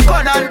carry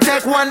gun and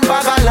take one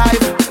bag of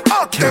life.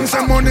 Them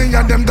some money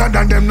and them dad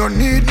and them no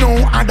need no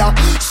other.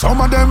 Some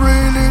of them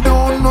really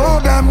don't know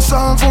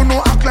themselves. Who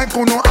no act like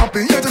who no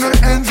happy, yet no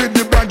envy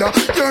the brother.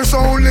 Your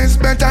soul is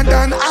better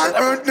than all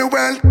earth the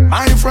wealth.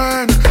 My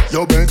friend,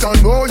 you better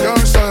know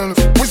yourself.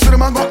 We see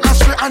them a go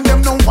astray and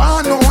them no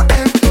want no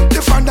end.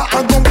 The father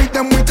I go beat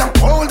them with a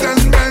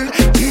golden bell.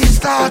 These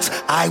thoughts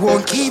I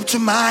won't keep to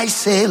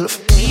myself.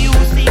 You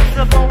seek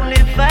of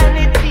only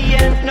vanity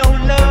and no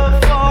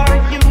love for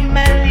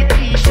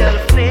humanity shall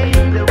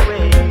fade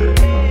away.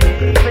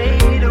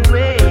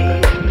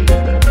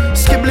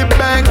 Skibbly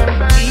bang.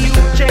 He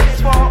who checks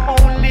for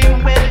only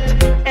wealth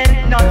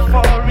and not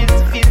for his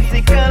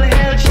physical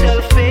health shall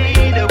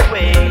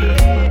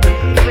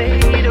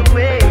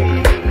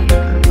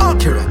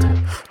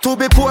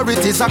war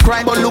it is a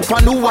crime, but look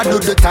on who I do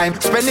the time.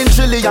 Spending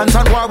trillions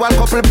on war, one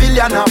couple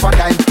billion half a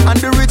dime. And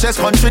the richest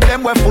country,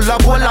 them were full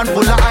of gold and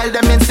full of oil.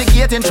 Them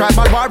instigating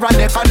tribal war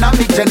and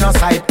economic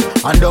genocide.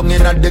 And down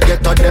in the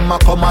ghetto, them a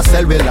come and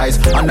sell with lies.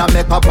 And I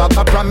make a bag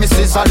of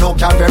promises I no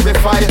can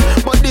verify.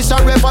 But this a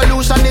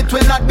revolution, it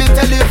will not be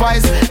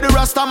televised. The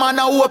Rasta man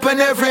a open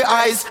every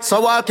eyes,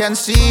 so I can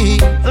see.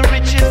 The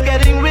rich is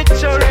getting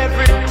richer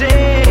every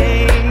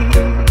day.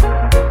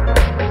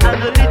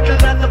 And the little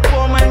that the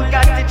poor man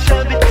got, it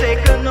shall be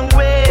taken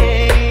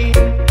away.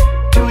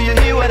 Do you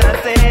hear what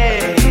I say?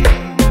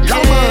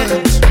 Yeah,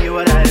 hear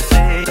what I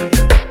say?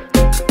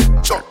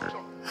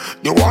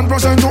 The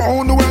 1% who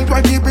own the wealth,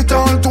 why keep it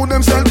all to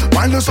themselves?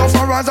 While the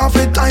sufferers have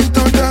it tight to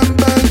them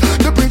belt.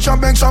 The preacher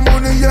begs some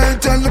money, yeah,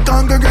 tell the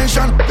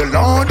congregation. The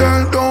Lord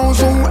help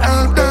those who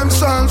help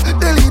themselves.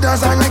 The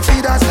leaders are like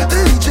feeders, the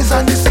leeches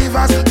and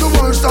deceivers. The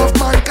worst of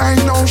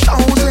mankind now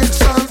shows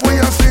itself. We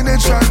have seen a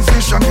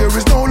transition, there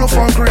is no love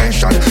for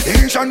creation.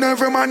 Each and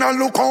every man a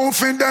look out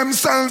for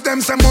themselves.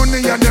 Them say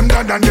money and them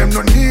God and them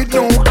no need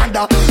no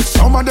other.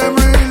 Some of them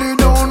really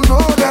don't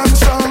know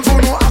themselves.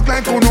 Who no act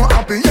like who no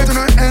happy, yet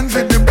no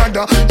envy the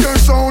brother. Your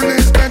soul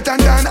is better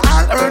than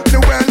all earth the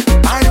wealth.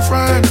 My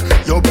friend,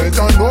 you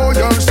better know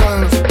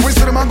yourself. We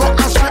see them a go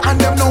astray and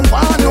them no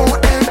want no help.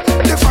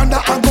 The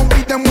father I go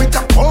beat them with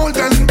a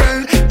golden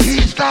bell.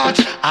 These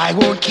thoughts I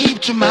won't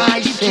keep to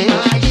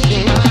myself.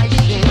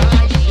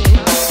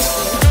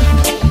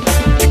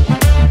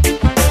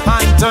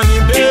 Anthony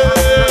Bay.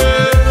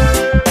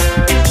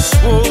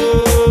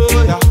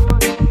 Oh yeah.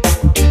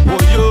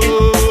 Oh yo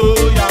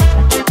yeah.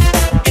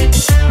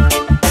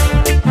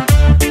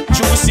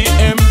 Juicy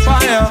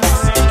Empire.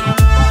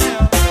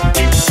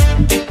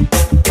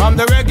 From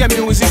the reggae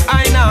music I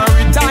now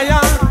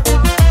retire.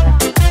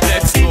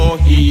 Let's go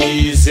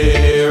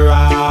easy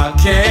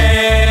rockin',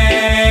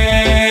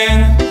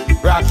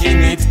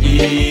 rockin' it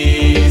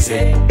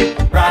easy,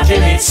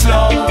 rockin' it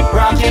slow,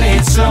 rockin'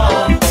 it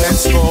slow.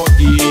 Let's go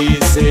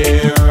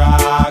easy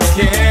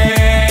rockin',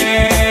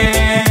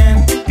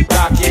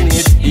 rockin'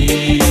 it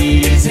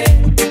easy,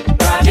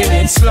 rockin'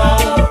 it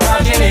slow,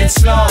 rockin' it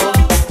slow.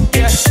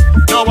 Yeah.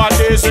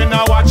 Nowadays when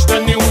I watch the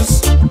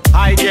news,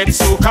 I get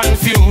so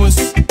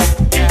confused.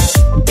 Yeah.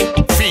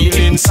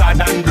 Feeling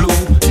sad and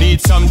blue,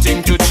 need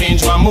something to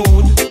change my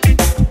mood.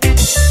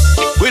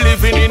 We're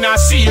living in a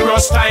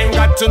serious time,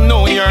 got to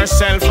know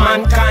yourself,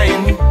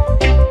 mankind.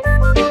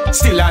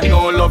 Still I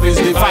know love is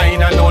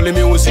divine and only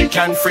music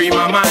can free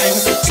my mind.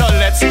 So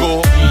let's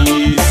go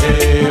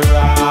easy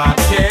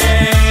rockin',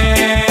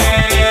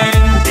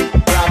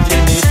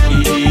 rockin' it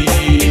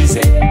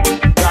easy,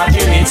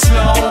 rockin' it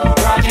slow,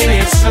 rockin'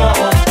 it slow.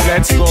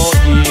 Let's go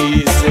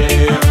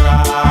easy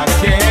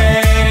rockin',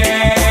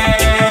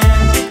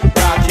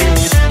 rockin'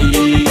 it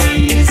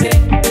easy,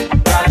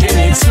 rockin'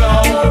 it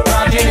slow,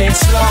 rockin' it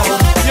slow.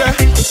 Yeah,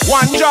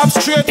 one job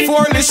straight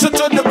for listen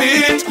to the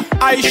beat.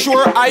 I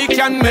sure I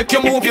can make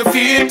you move your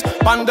feet.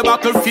 On the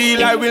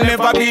battlefield I will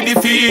never be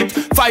defeated.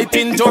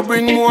 Fighting to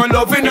bring more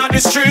love in the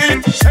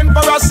street.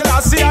 Emperor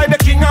Selassie, I the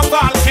king of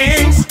all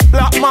kings.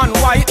 Black man,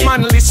 white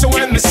man, listen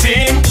when me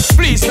sing.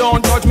 Please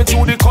don't judge me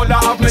to the color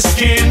of my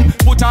skin.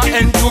 Put an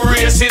end to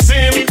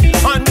racism.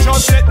 And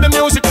just let the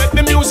music, let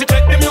the music,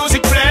 let the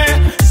music play.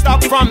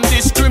 Stop from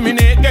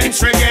discriminate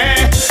against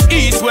reggae.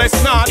 East, west,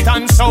 north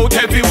and south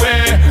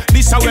everywhere.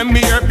 This is when me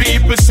hear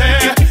people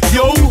say,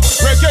 yo,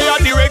 reggae ya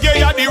the reggae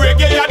ya the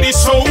reggae ya the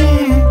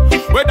sound.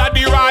 Whether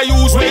the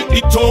Ryus make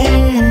the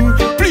tone.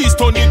 Please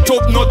turn it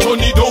up, not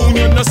turn it down.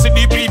 You know see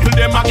the people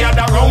them a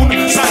gather round.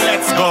 So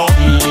let's go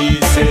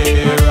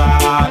easy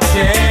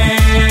rockin',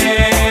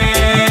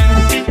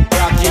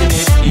 rockin'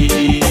 it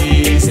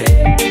easy,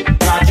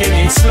 rockin'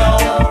 it slow,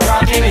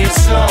 rockin' it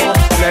slow.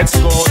 Let's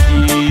go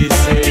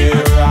easy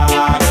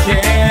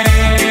rockin',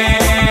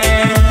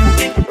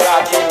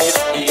 rockin' it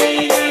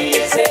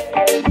easy,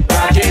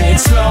 rockin' it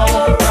slow,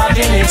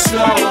 rockin' it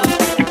slow.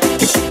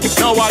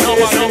 No one, no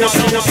one, no one,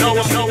 no one, no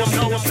one, no one,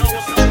 no one, no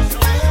one.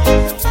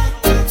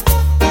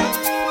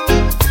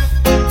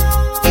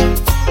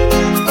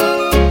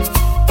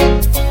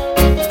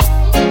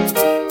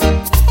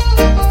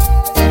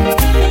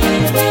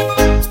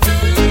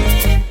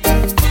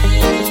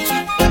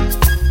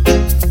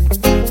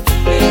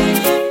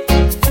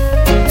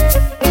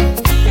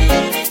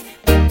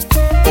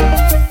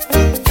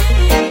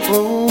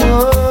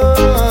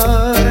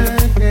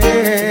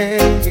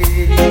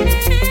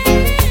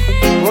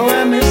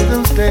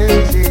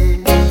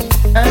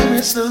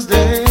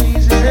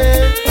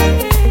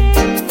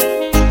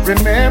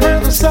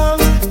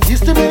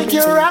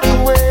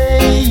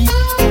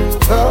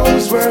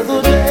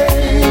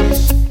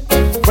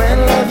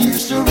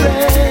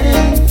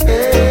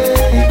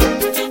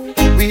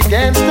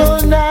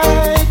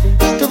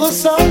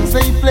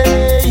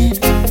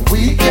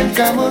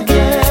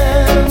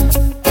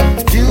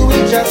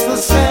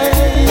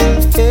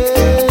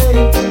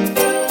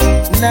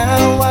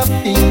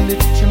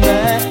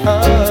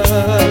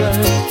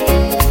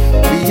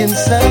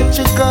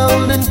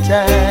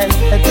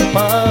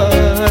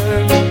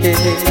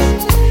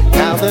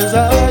 Now there's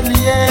hardly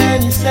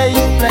any safe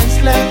place.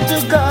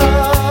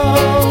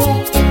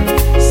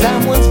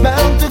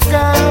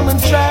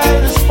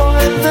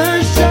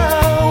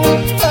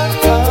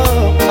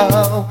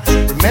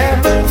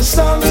 the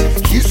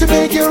songs used to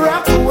make you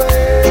rock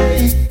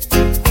away.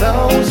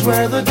 Those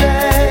were the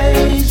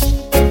days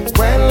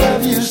when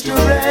love used to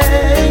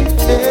reign.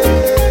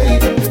 Hey.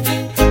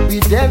 We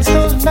danced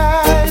all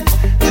night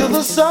to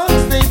the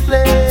songs they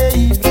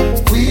played.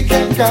 We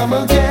can come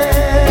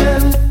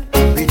again.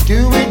 We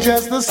do it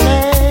just the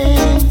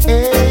same.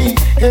 Hey,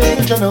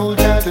 hey, John Old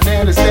Carlton,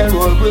 Ellis,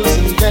 Delroy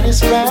Wilson,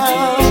 Dennis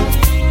Brown.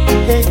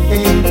 Hey,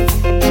 hey,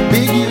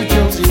 Big U,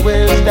 Josie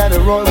Wells, Dada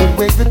Roy would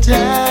wake the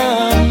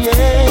town.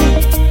 Yeah,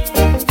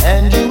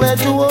 and you had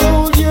to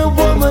hold your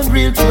woman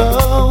real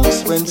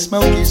close when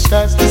Smokey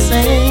starts to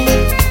sing.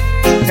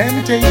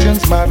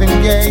 Temptations, Marvin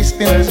Gaye,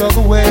 Spinners all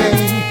the way.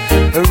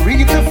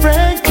 Aretha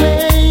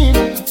Franklin,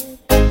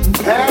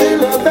 Patti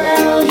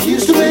LaBelle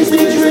used to make me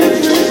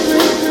drink.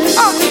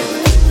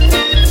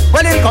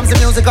 When it comes to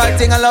musical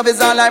thing, I love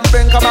is all I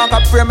bring. Come on, I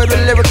pray me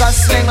with lyrical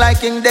sling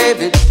like King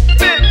David.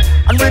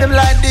 And rhythm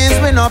like this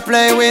we not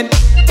play with.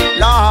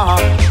 Lord,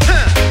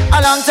 a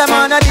long time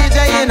on a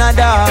DJ in a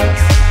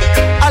dance.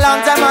 A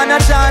long time on a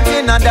chant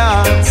in a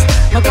dance.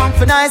 Me come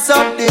for nice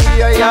up the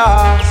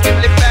area.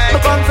 Me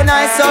come for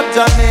nice up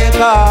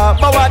Jamaica.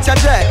 But watch a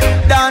track.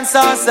 Dance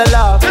or sell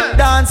off.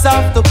 Dance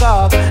off to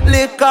cock.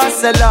 Liquor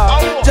sell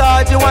off.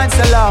 Georgie wine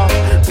sell off.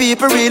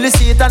 People really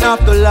see it and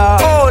have to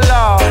laugh. Oh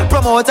Lord.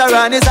 Promoter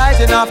and his eyes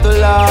and have to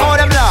laugh. Oh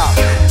them laugh.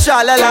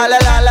 Cha la la la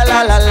la la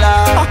la la la.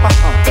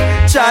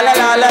 Cha la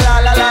la la la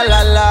la la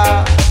la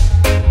la.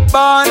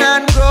 Born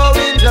and grow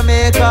in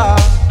Jamaica.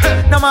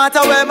 No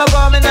matter where me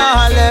go, me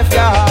nah left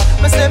ya.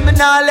 Me say me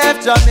nah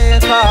left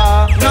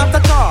Jamaica. Not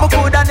at all. Me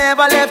coulda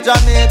never left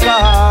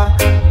Jamaica.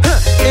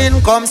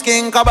 In comes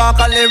King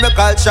Kabaka,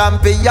 lyrical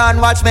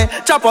champion. Watch me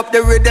chop up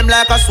the rhythm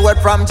like a sword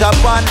from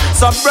Japan.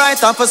 So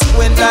bright and for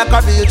squint like a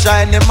real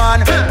Chinese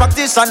man.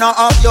 Practitioner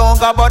of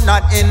yoga but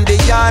not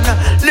Indian.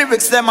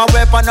 Lyrics them a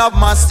weapon of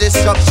mass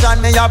destruction.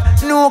 Me have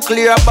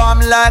nuclear bomb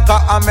like a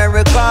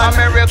American.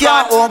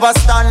 Can't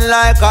overstand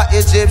like a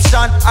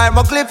Egyptian. I'm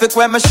a glyphic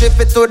when me shift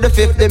it to the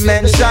fifth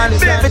dimension.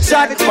 Me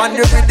chat on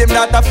the rhythm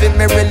that I feel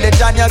me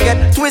religion. You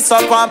get twist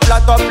up and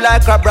flat up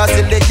like a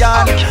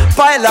Brazilian.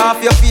 Pile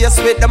off your face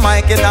with the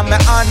mic in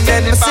my hand.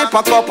 Then me sip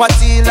a cup of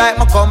tea like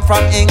me come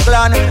from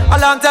England. A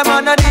long time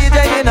on a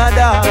DJ in a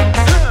dance.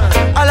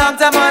 A long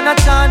time on a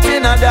chant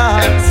in a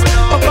dance.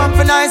 Me come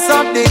for nice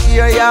up the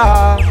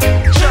area.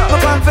 Me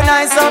come for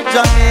nice up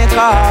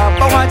Jamaica.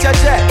 But watch your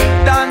check.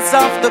 Dance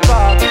off the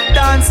cock.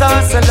 Dance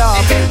on sell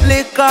off.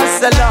 Liquor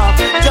sell off.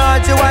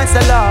 Georgie wine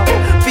sell off.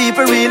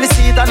 People really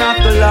see it and have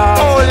to laugh.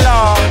 Oh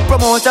Lord.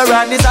 Promoter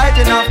and his eyes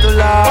and have to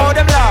laugh. Oh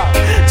them laugh.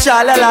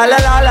 Cha la la la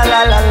la la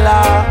la la la.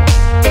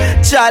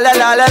 Cha la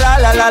la la la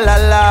la la la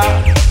la.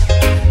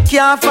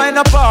 Can't find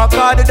a park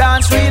or the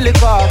dance really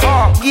cock.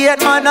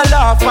 Gate man a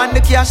laugh and the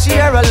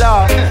cashier a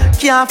laugh.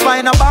 Can't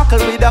find a buckle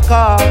with a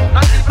car.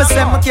 Me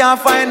say me can't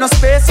find no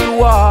space to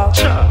walk.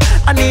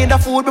 I need a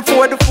food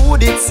before the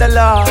food it's a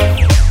laugh.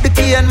 The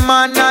cane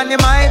man and him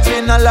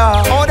hygiene a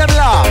laugh. Oh them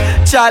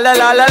laugh. Cha la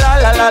la la la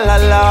la la la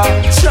la.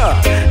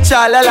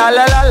 Cha la la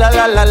la la la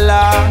la la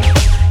la.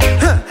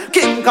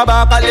 King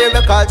Kabaka,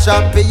 lyrical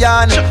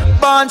champion.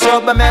 Born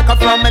troublemaker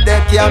from a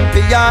deck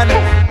champion.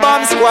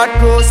 Bomb squad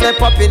crew step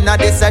up in a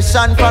this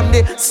session. From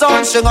the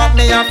sun string up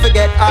me and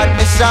forget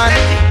admission.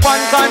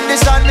 One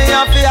condition me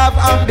and fi have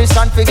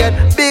ambition. Forget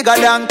bigger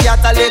than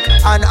Catholic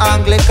and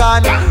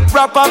Anglican.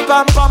 Rap up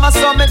and pam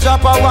so me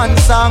drop a one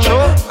song.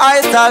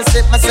 I tell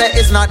sit me say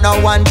it's not no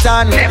one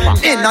ton.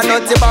 In a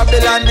nutty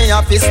Babylon me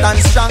a fi stand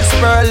strong.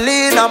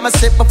 Spurlina me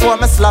sip before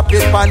me slap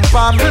it pan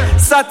pam.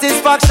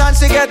 Satisfaction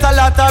she get a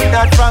lot of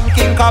that from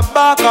King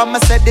Kabaka. Me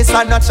said this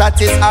and not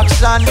chat is action.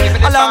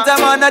 A long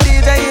time on a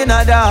DJ in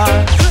a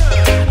dance.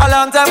 A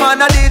long time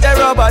on a DJ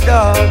rubber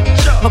dog.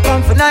 Me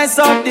come for nice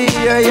up the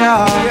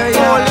area.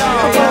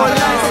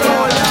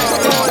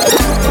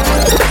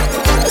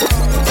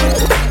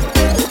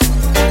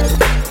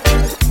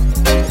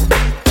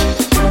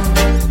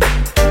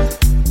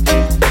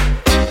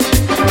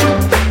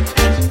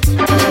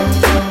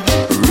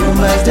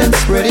 Rumors them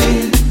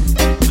spreading,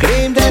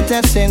 claim that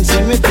I've sense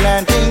in me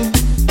planting.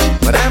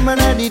 But I'm an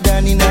addy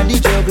danny naddy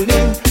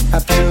juggling.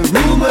 After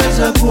rumors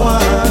of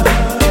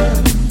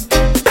one,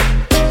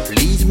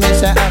 please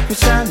Mr.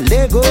 African,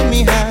 let go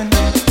me hand.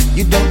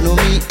 You don't know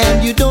me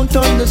and you don't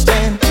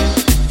understand.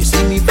 You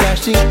see me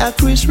flashing a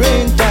Chris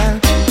rental.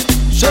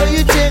 So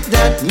you take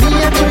that me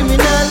a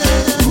criminal.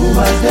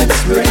 Rumors that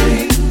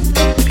spreading,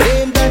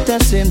 claim that I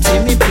sense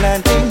in me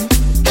planting.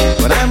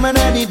 But I'm an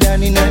addy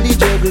danny naddy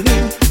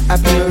juggling.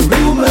 After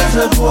rumors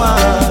of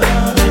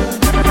one,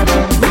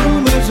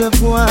 rumors of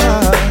one.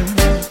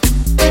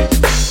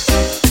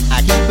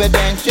 I keep a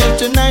dance just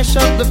to nice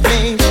up the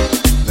place.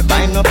 Me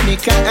buying up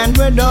liquor and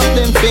red off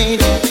them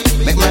face.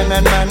 Make man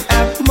and man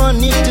have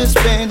money to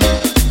spend.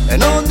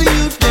 And all the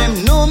youth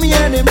them know me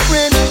and them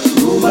friends.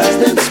 Rumors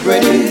them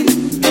spreading,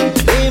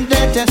 claim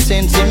that I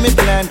sense in me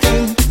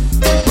planting.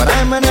 But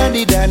I'm an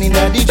addy danny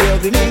naddy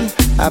juggling.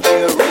 I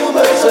hear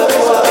rumors of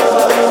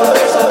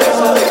war.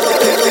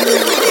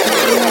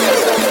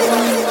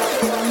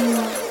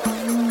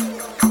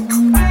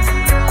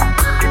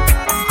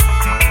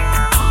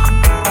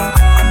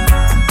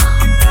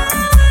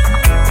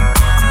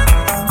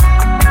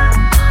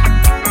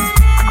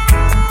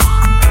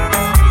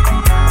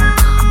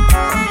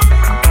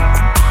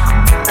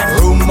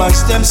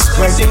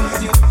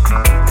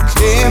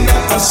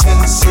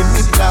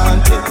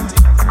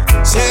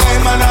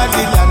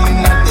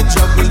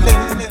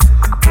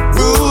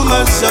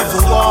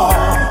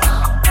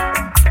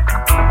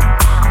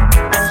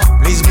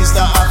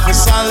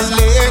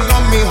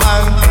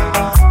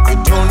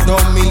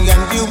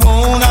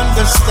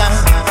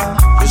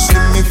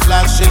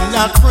 in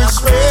a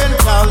Chris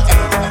rental.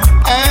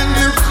 And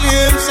you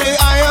claim say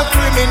I a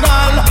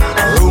criminal.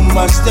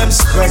 Rumors them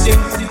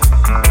spreading,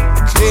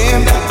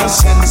 claim that the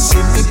sense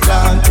in me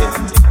planted.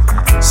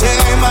 Say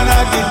I'm an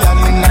addict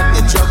and not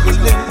the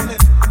juggling.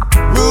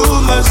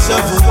 Rumors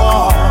of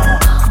war.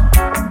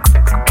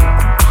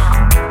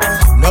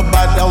 No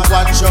matter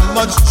what you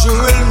much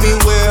jewel me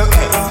wear,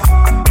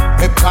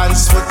 my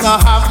pants would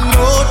not have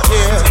no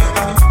tear.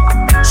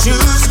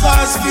 Shoes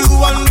cost few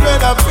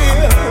 $100 a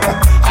pair,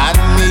 and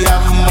me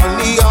have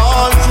money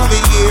all through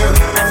the year.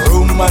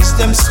 Rumors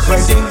them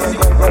spreading,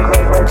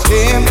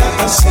 claim that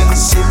the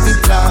sense in me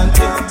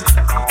planted.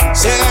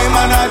 Say I'm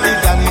an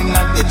addict and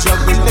not the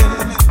juggling.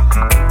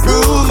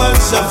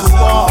 Rumors of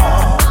war,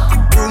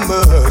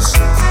 rumors.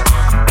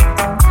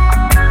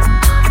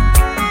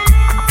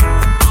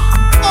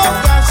 Oh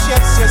gosh,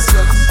 yes, yes,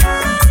 yes.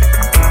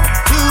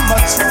 Too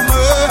much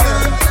rumors,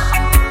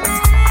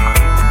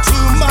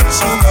 too much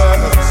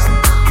rumors.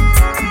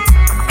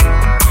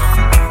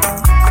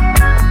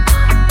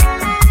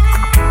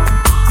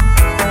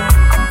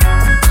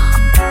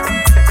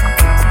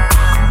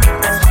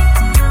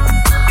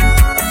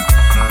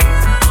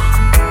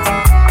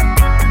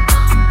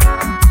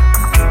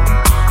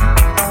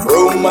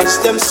 Rumors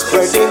them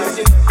spreading,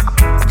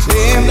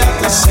 claim that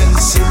the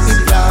sense in me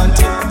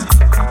planted.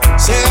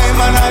 Say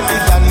I'm an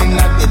addict and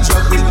not the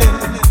juggling.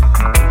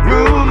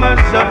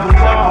 Rumors of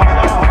war.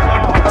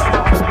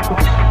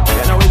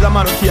 You know, he's a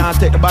man who can't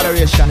take the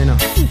botheration, you know.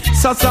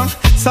 So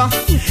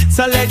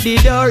let the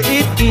door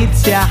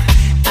it ya.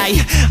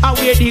 I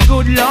wear the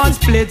good Lord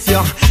splits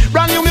you.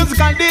 Brand new music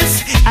on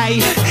this.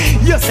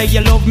 You say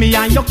you love me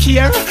and you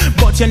care,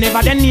 but you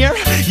never then near.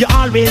 You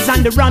always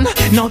on the run.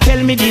 Now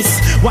tell me this,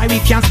 why we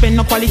can't spend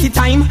no quality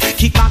time?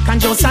 Kick back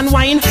and just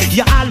unwind.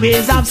 You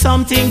always have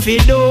something to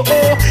do.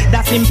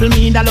 That simple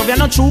mean that love you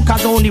not true,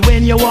 cause only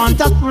when you want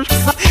to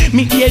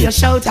me hear you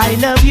shout I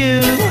love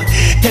you.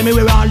 Tell me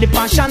where all the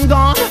passion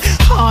gone,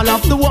 all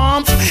of the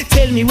warmth.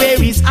 Tell me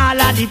where is all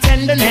of the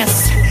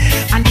tenderness.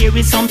 And there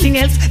is something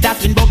else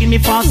that's been bugging me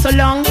for so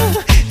long.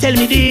 Tell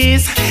me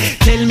this,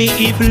 tell me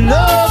if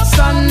love's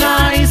so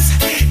nice.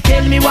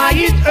 Tell me why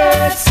it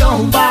hurts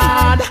so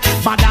bad.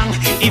 Badang,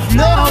 if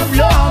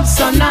love's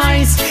so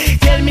nice.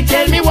 Tell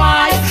me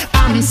why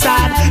I'm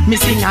sad. Me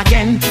sing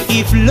again,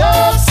 if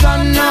love's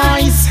so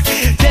nice.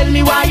 Tell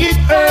me why it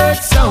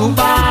hurts so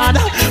bad.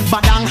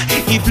 Badang,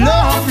 if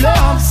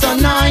love's so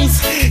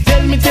nice.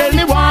 Tell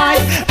me why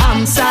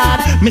I'm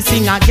sad. Me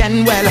sing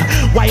again, well,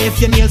 why if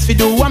your nails fi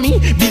do a me,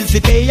 bills fi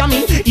pay a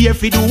me, ear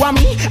fi do a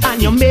me,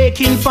 and you're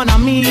making fun of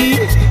me,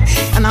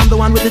 and I'm the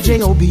one with the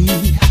J.O.B.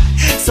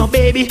 So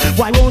baby,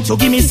 why won't you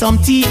give me some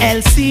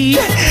TLC?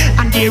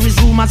 And there is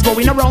rumors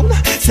going around,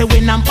 say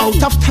when I'm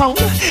out of town,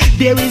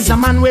 there is a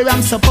man where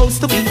I'm supposed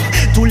to be.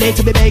 Too late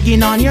to be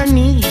begging on your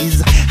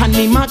knees. Hand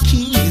me my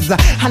keys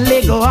and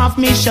let go off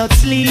me shirt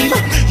sleeve.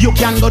 You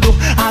can go do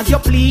as you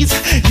please.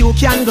 You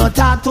can go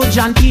talk to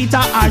John,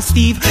 Peter or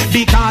Steve.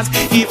 Because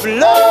if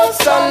love's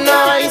so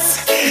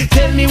nice,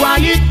 tell me why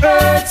it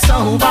hurts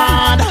so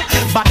bad.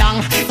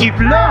 Badang, if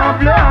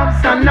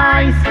love's so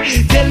nice,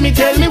 tell me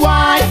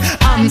why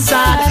I'm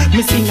sad.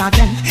 Me sing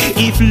again.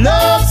 If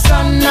love's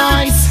so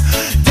nice,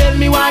 tell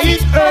me why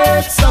it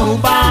hurts so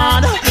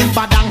bad.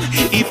 Badang,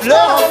 if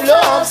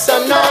love's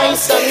so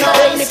nice,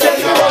 tell me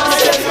why.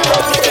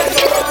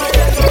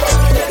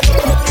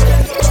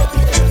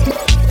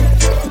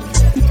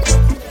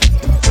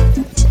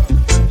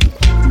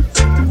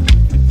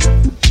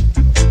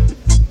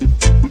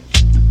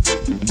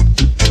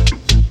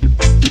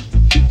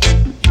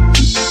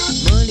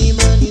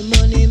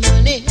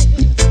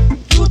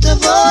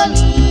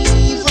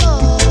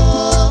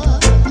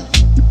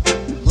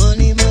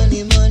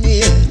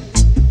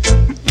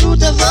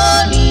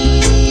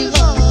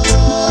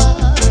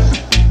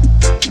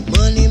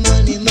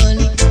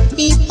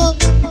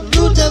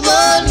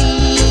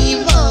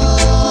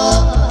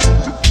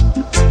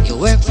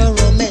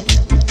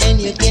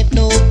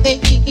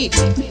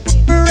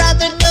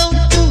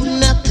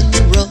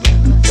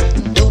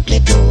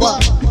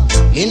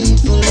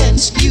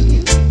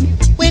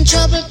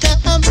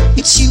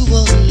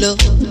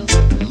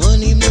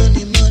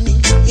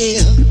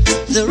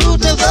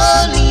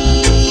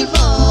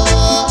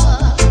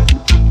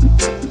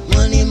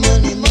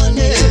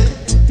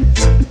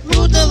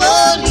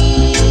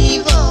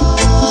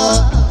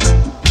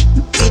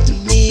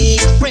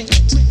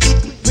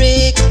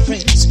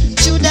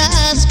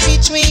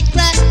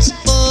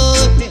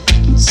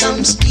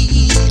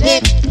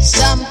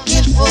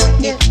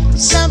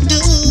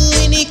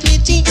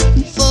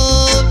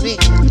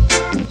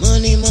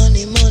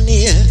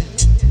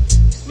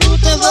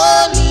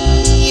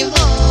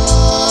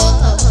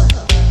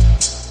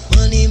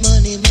 Money,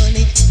 money, money.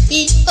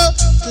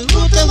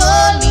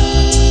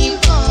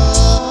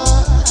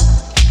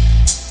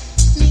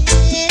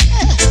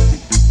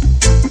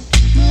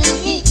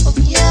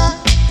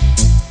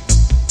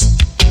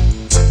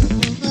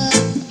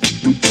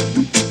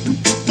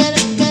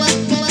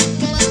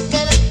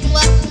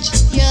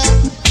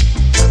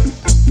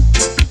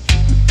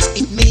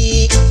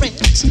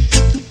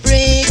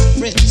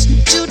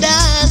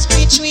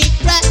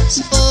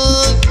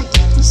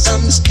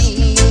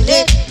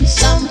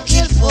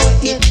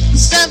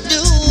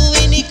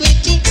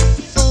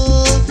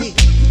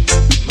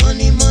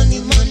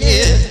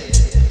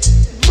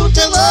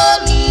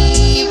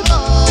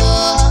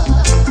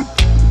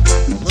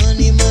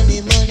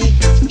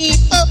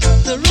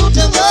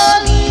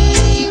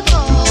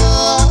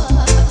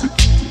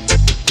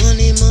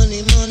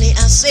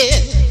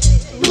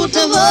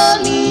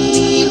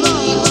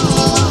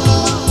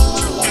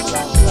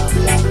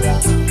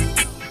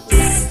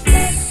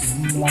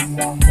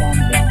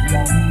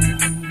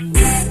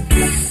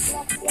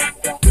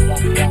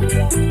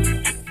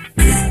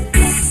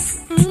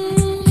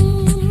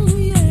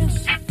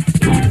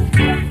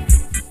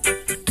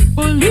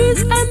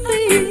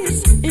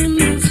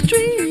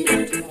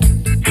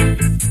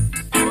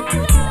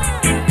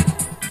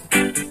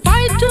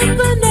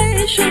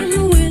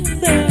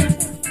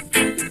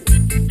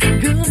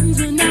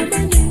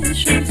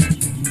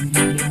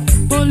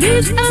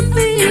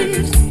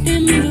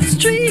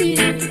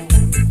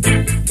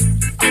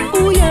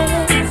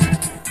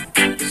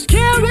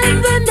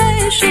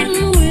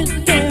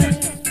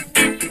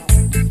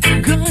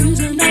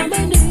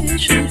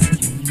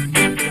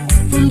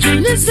 From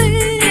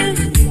Genesis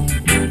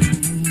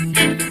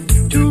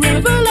to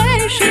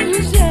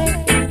Revelations,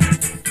 yeah,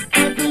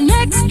 of the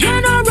next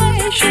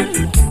generation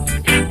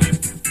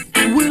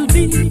will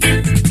be,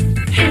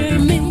 hear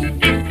me,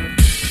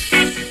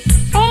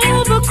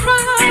 all the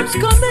crimes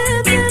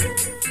committed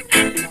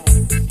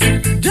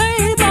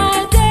day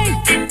by day.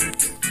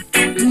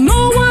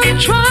 No one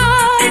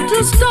tried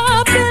to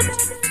stop it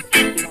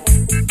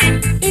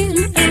in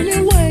any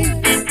way.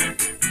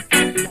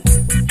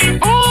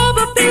 All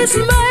the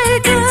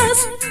peacemakers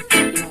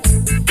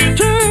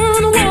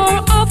turn war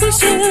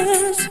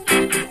officers.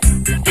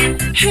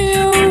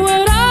 Hear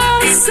what I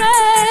say.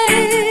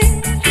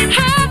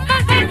 Hey,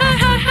 hey,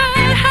 hey,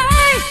 hey,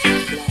 hey.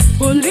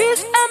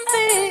 Police and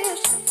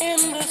thieves in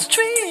the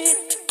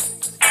street.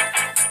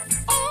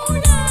 Oh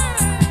yeah.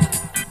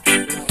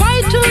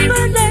 Fighting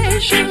the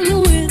nation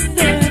with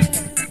their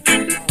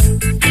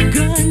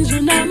guns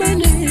and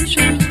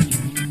ammunition.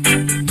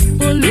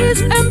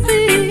 Police and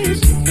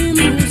thieves in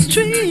the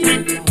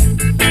street.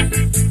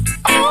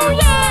 Oh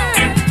yeah.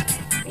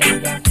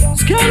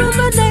 Scaring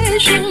the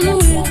nation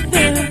with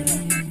their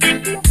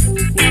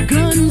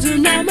guns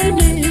and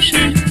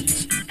ammunition.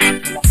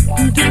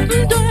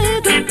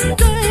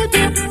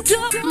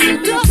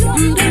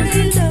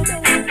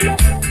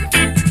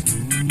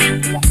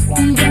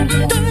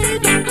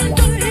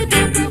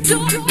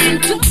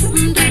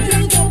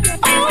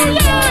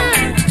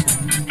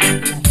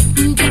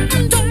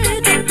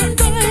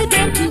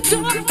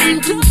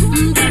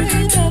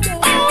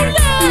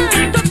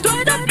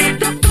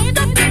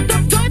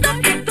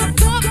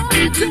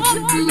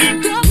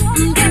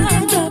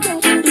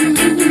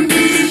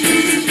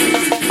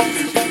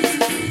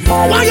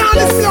 Why all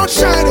this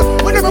bloodshed?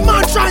 Whenever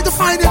man trying to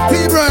find his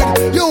pea bread,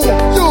 you,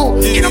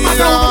 it don't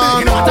matter how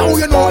you, it don't matter who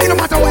you know, it don't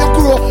matter where you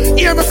grow.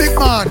 Hear me, big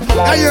man,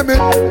 you hear me?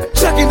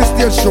 Checking the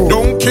stage show.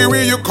 Don't care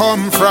where you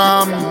come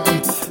from,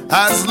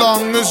 as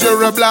long as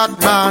you're a black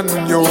man,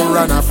 you're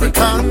an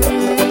African.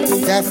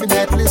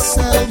 Definitely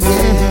so,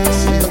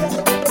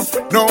 yes.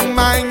 No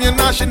mind your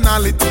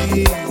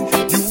nationality,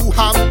 you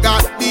have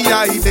got the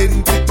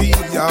identity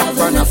of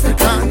an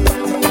African.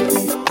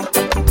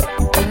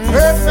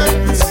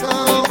 Perfectly so.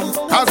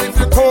 Cause if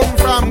you come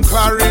from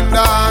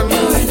Clarendon,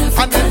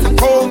 and if you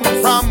come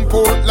from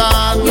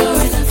Portland,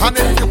 and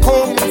if you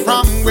come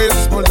from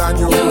Westmoreland,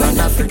 you're an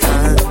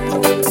African.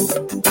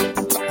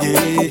 Yeah.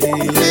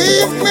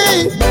 Believe me,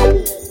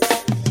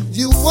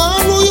 you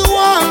are who you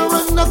are,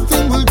 and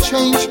nothing will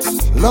change.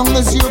 Long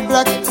as you're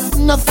black,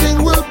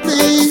 nothing will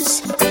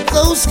please.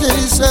 Those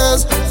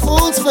cases,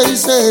 false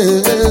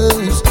faces,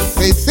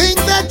 they think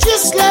that you're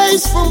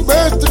slaves from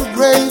birth to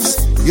graves.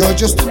 You're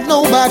just a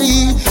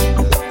nobody,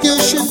 you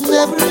should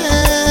never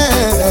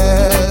have.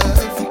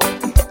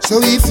 So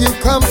if you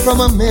come from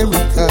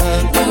America,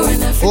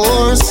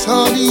 or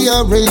Saudi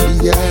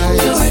Arabia,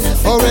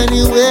 or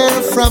anywhere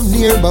from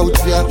near about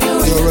ya,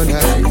 you're an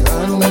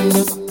African.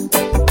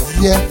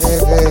 Yeah.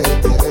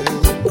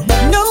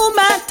 No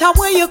matter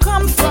where you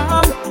come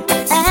from,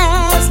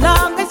 as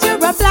long as you're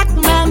a black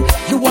man,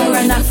 you are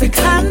an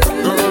African.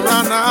 You're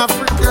an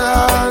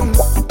African.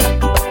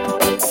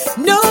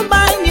 No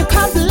mind your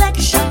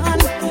complexion,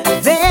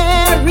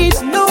 there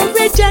is no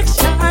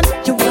rejection.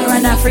 You are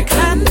an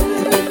African.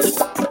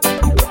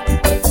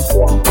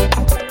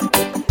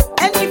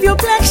 And if your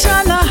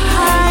complexion are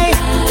high,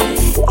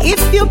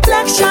 if your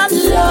complexion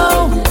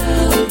low,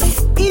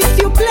 if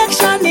your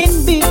complexion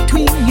in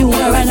between, you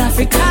are an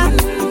African.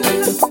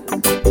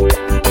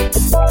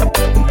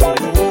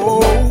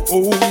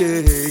 Oh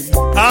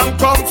yeah, I'm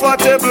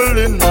comfortable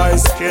in my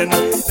skin.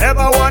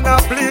 Never wanna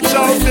bleach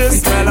out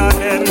this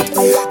melanin.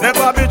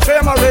 Never betray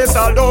my race,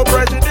 although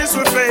prejudice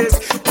we face.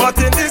 But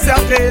in this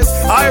case,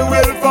 I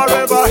will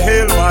forever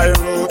hail my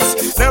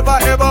roots. Never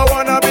ever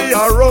wanna be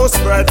a rose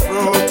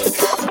breadfruit.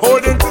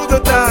 Holding to the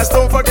task,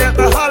 don't forget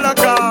the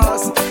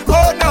Holocaust.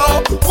 Oh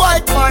no,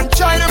 white man,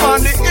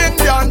 Chinaman, the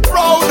Indian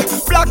proud.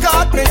 Black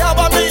heart, me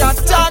have me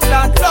attack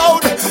that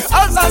loud.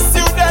 As a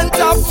student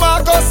of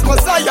Marcus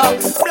Messiah,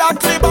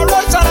 black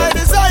liberation I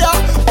desire.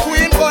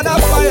 Queen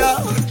Bonafire.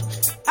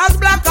 As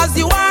black as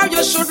you are,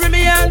 you should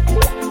remain.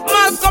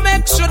 Malcolm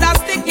X should have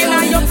stick in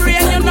on your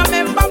brain. You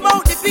remember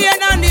about the pain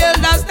and the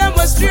elders. Them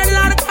was straight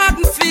on the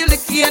cotton field, the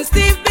cane.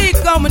 Steve B,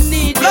 come and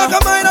need you. Like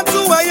a mind, I'm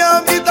who I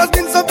am. It has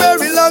been so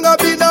very long. I've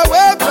been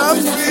away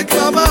from sweet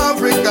from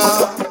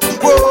Africa.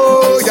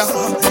 Oh yeah.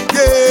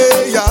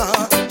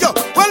 Yo,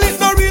 well it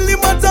don't really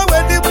matter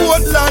where the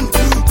boat land.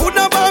 Could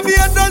have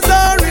Barbados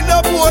or in a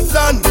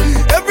Portland.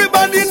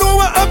 Everybody know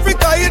where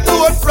Africa it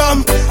load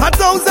from. And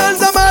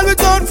thousands of miles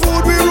without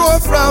food we roll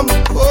from.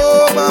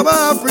 Oh, Mama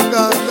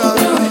Africa.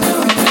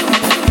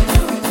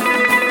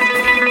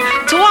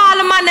 To all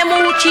the man them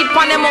who cheat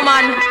on them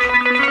woman.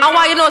 And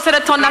why you know so the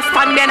thunder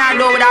stand behind our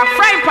door with a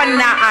frying pan in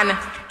her hand.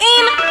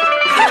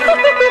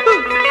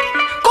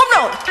 Come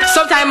now.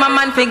 Sometimes my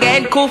man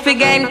forget, cool.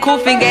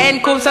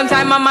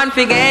 Sometimes my man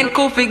forget,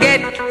 cool.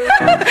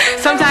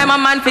 Sometimes a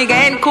man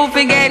forget, cool.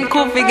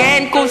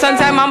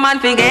 Sometimes a man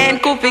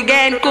forget, cool. For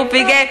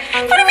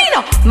me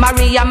no,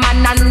 Maria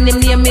man and him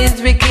name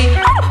is Ricky.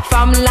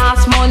 From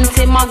last month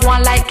him a go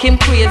on like him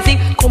crazy.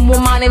 Come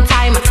woman in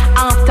time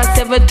after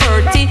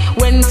 7:30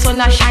 when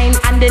sun a shine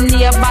and the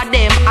neighbor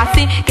them I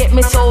see get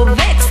me so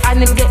vexed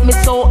and it get me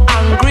so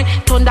angry.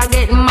 Thunder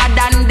get mad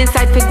and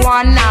decide to go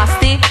on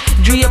nasty.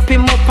 Drape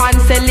him up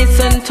and say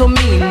listen to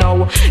me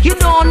now. You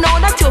don't know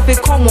that you fi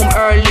come home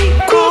early.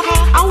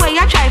 And what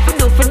you try to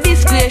do for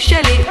disgrace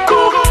Shelly?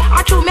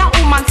 I told me a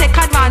woman take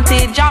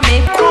advantage of me.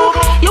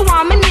 You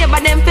want me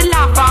neighbor them fi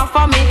laugh off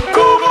for me.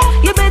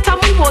 You better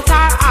move out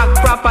and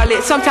act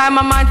properly. Sometimes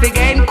a man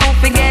forget, cool.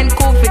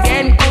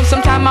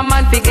 Sometimes a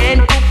man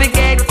forget,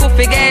 cool.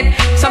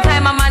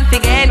 Sometimes a man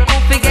forget,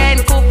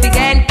 cool.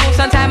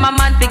 Sometimes a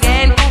man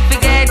forget,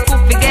 cool.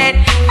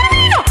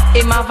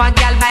 Him have a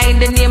gal by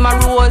the name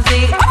of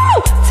Rosie.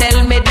 Oh,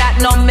 tell me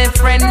that no me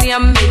friend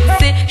named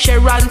Mitzi.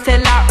 Sharon tell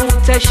her who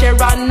tell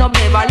Sharon no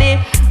Beverly.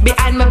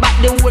 Behind me back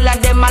the whole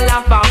of them a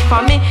laugh off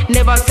for me.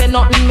 Never say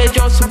nothing, me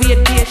just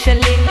wait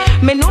patiently.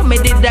 Me know me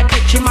did that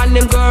catch him and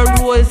them girl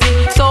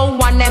Rosie. So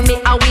one of me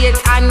a wait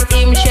and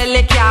him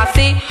Shelly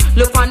Cassie.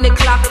 Look on the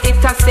clock, it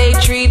a say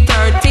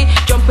 3:30.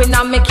 Jumping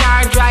on me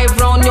car, drive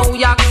round New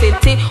York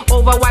City.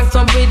 Over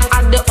Whitestone Bridge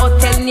at the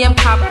hotel named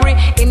Capri.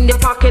 In the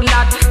parking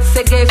lot,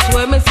 say guess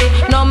where me say.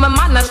 Now my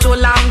man a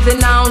stroll arms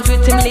and arms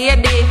with him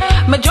lady.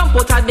 Me jump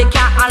out of the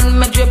car and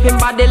me drip him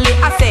bodily.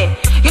 I say,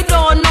 you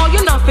don't know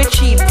you not fi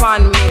cheat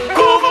on me.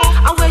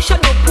 I wear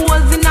shadow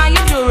pose in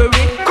your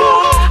jewelry.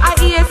 I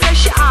hear say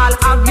she all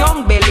have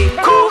young belly.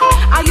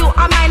 Are you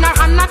a minor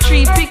and a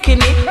tree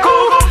picking it?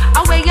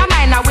 I wear your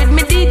minor with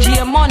me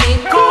DJ money.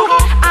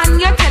 And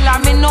you tell her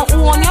me no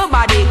own your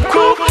body.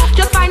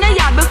 Just find a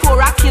yard before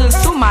I kill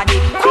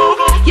somebody.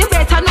 You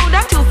better know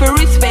that you fi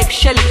respect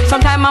Shelly.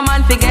 Sometimes a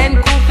man forget,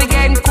 cool.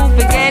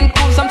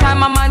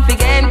 Sometimes a man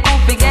forget,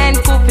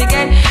 cool.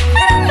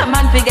 A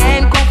man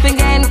forget, cool.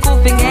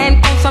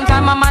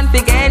 Sometimes a man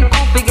forget, cool.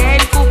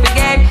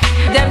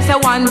 Them say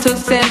one to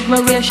send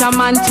me wish a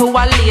man to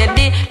a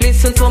lady.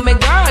 Listen to me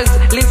girls,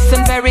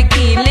 listen very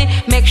keenly.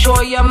 Make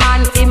sure your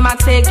man him a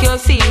take you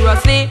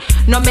seriously.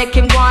 No make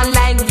him go on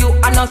like you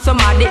and not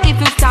somebody. If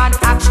you start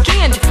act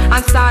strange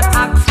and start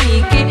act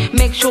sneaky,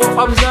 make sure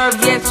observe,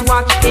 yes,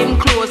 watch him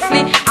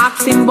closely.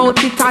 Ask him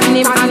about it and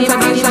him answer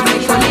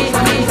this.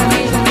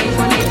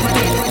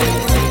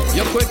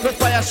 You quick with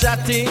fire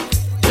shotty,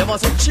 you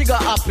must be trigger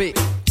happy.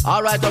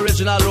 Alright,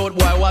 original road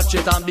boy, watch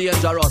it and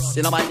dangerous.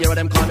 You know my ear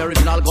them call me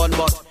original gun,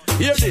 but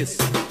hear this.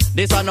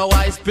 This a no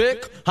ice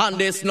pick, and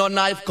this no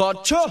knife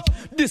cut, cho.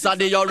 This a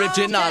the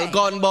original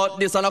gun, but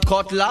this a no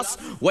cutlass,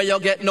 where you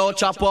get no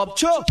chop up,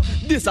 cho.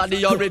 This a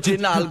the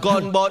original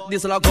gun, but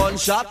this a no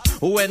gunshot,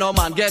 where no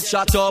man get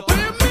shot up.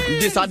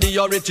 This a the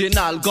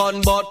original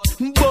gun, but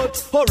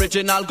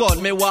original gun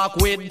me walk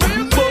with,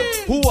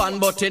 but one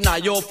button a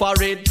you for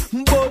it,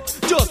 but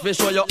just be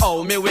show you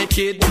how me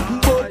wicked,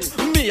 but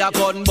me a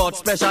gun but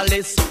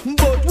specialist,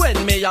 but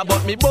when me a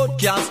but me but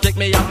can't stick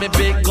me have me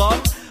big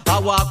gun. I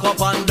walk up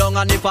and down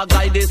and if a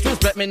guy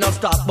disrespect me no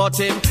stop but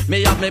him.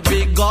 Me have me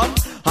big gun.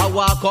 I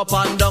walk up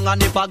and down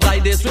and if a guy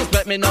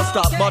disrespect me no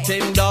stop but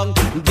him down.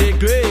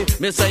 Degree,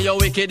 me say you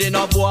wicked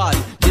enough boy.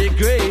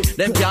 Degree,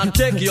 them can't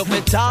take you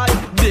for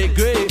time.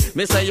 Degree,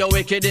 me say you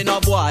wicked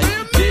enough boy.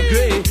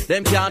 Degree,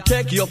 them can't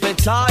take you for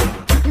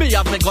time. Me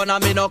have me gun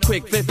and me no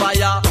quick for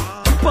fire.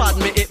 Pad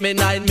me hit me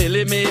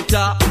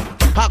 9mm.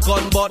 A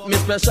gun but me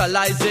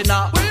specialize in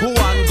a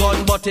one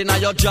gun but in a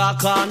your jaw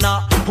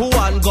corner.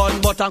 One gun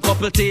but a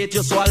couple teeth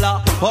you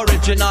swallow.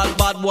 Original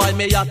bad boy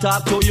me a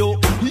talk to you.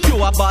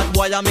 You a bad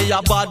boy and me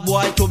a bad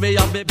boy to me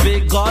have me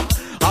big gun.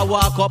 I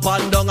walk up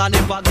and down and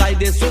if a guy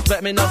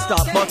disrespect me no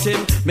stop but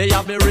him. Me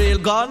have me real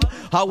gun.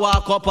 I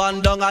walk up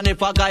and down and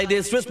if a guy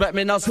disrespect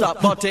me no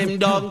stop but him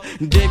down.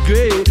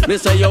 Degree, me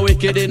say you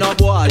wicked enough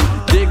boy.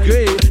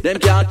 Degree, them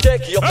can't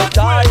take you for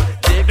time.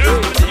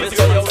 Degree, me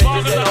say you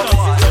wicked enough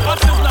boy.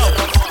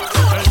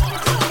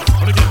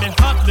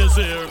 This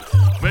year,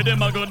 where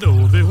them a go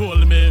do, they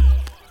hold me.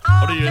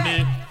 Or do you hear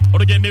me? Or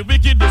to get me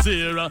wicked this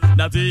year,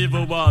 not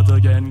evil water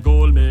can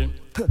cool me.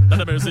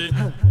 Not a mercy.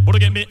 Or to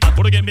get me,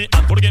 or to get me,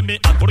 or to get me,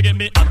 or to get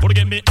me, or to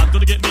get me, or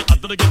to get me, or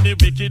to get me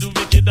wicked,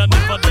 wicked, and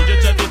if I do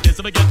get check this,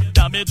 if I get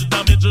damage,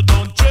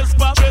 don't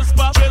trespass.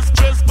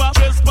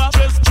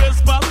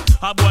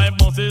 A boy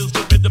must is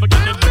stupid, if I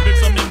get them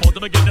lyrics on me mouth,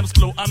 if I get them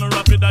slow and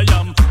rapid, I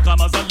am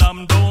calm as a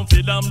lamb, don't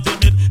feel I'm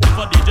timid. If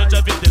I DJ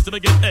check this, if I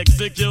get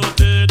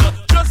executed,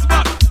 just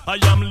back, I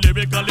am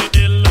lyrically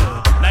ill.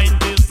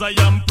 90s, I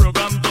am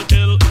programmed to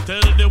kill.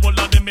 Tell the world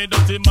that they made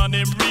dirty man,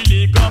 him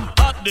really come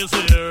hot this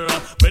year.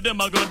 Where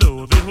them a go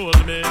do, they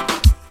hold me.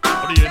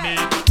 Or do you hear me?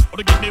 Or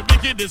to get me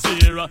wicked this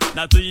year,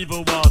 not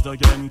evil water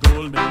can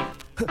cool me.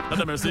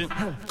 Let me see.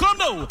 Come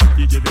now.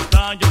 DJ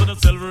Vista, give it a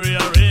silver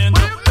rearrange.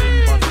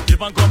 Think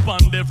positive and come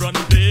on the front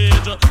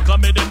page.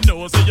 Come in and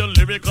know, say you're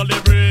lyrically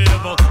brave.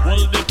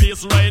 Hold the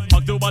pace right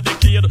back to what the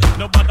kid.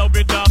 No matter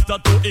with after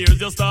 2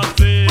 years, you start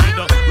fade.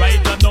 Right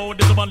now,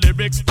 this is my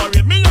lyrics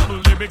parade. Me have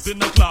lyrics in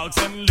the clouds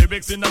and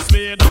lyrics in the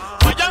spade.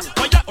 Fire,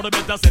 fire, or the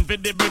better send for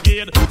the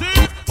brigade.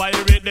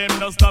 Pirate them,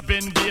 no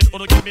stopping gate.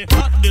 Or give me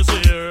hot this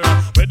year.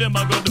 Where them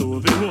a go do,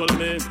 they hold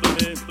me.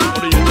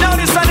 Now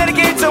this I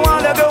dedicate to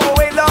all the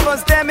go-away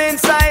lovers. Them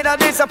inside of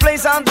this a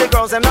place and the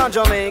girls, them not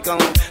Jamaican.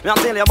 Me I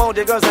tell you about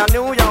the girls that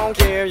New York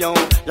here, yo.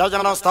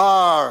 You're a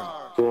star.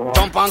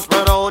 Jump and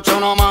spread out, you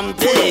know, man,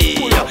 pay.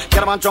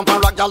 Get up and jump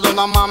and rock, y'all, you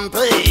know, man,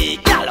 pay.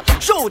 Y'all,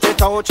 shoot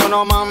it out, you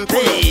know, man,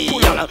 pay.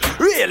 Y'all,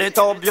 reel it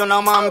up, you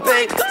know, man,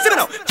 pay. See me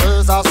now.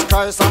 Jesus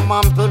Christ, a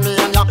man, pay me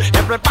and ya.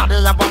 Everybody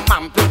have a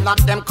man, pay,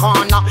 not them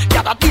corner.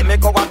 Gotta be me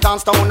go and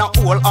dance down a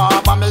whole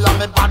harbor. Me and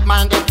me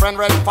bad-minded friend,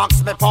 Red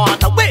Fox, me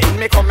partner. When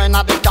me come in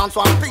at the dance,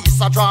 one piece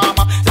of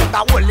drama. Set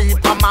a whole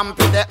heap of man,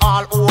 pay, they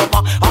all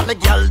over. All the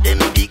girl, them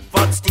big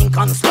foot, stink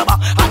and slobber.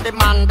 And the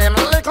man, them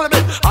little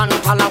bit, and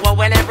follow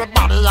when everybody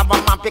have a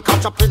man pick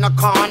up in the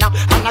corner.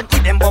 And I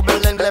give them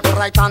bubbling left,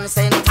 right and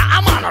center.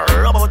 I'm on a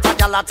rub out a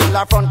gal till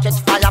her front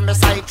catch fire. Me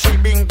side 3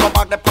 bingo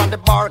bag up on the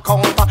bar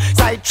counter.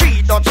 Side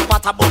 3 Dutch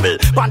water bubble.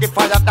 On the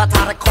fire that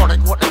I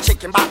recorded with the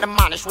chicken by the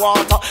manish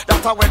water.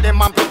 That's how where the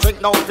man pick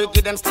drink now. We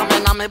give them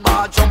stamina. Me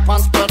bar jump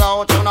and spread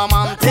out, you know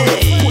man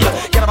pay.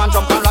 Get up and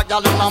jump and rock,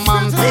 y'all, you know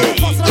man pay.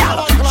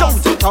 Y'all,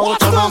 shout it out,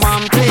 you know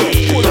man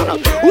pay. Hold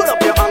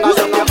up your hand,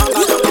 you know man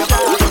pay.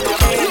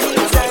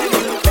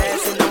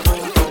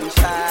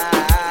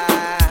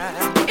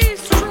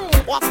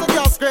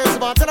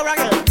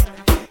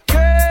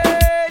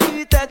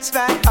 Touch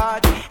my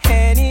heart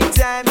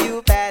anytime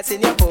you pass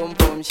in your boom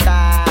boom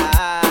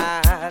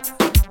shot.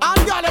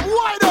 And got them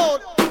wide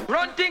out.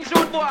 Run things,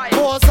 road boy.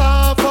 Pose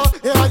off,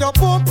 here your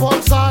boom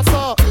boom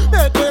salsa.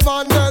 Make the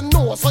man then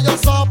know so you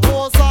saw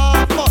pose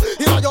off.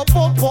 Here your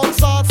boom boom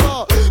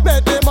salsa.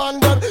 Make the man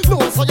then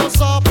know so you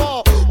saw.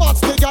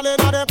 Watch the gal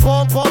inna the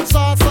boom boom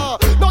salsa.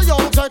 No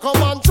young Jack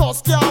come and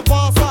just can't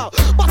pass her.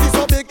 But it's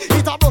so big,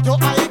 it a broke your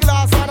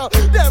eyeglass and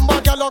them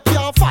a gal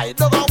can't fight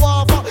no go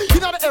off.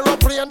 Inna the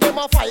aeroplane them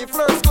a fight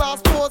first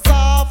class pose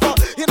off.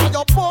 Inna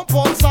your pump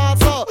pump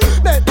salsa.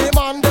 Make the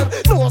man them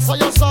know so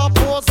you saw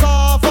pose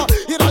off.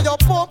 Inna your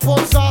pump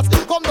pump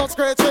salsa. Come down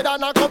scratch it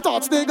and I come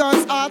touch the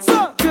girl's heart.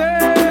 Girls,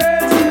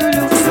 you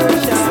look so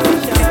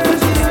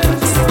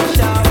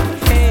sharp.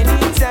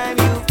 Anytime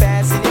you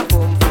pass in your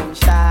boom boom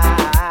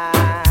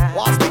shot.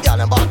 Watch the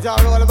girl and back your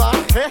roll back.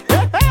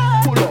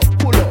 Pull up,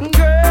 pull up.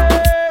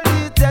 Girl,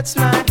 you touch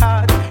my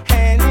heart.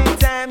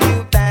 Anytime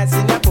you pass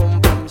in your boom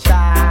boom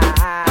shot.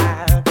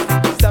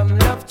 Some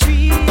love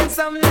 3 and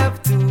some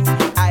love 2.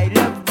 I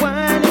love 1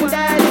 and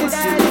that is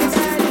it.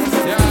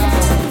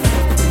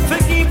 Yeah. So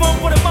keep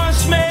up with the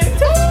punishment.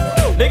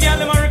 The girl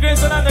them a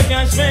regrets and the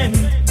cashman.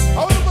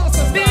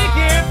 Be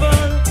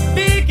careful,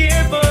 be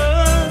careful.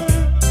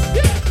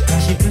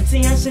 Cause she pretty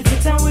and she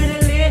fit out with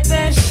the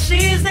latest.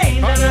 She's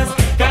dangerous.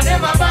 Cause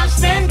them a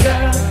bashman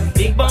girl.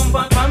 Big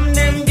bumper from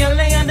them girl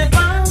they and the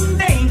bomb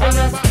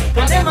dangerous.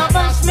 Cause them a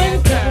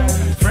bashman girl.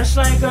 Fresh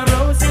like a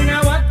rose in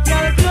a what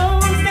girl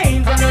clothes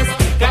dangerous.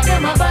 Cause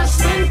them a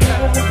bashman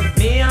girl.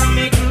 Me and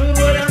me crew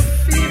would have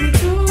feel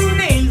too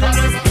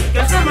dangerous.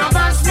 Cause them a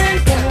bashman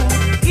girl.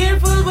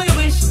 Careful we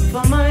wish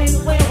for mine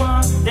we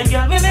want. Them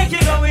girl we make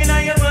you go in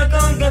and you work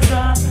on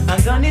guitar.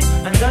 And done it,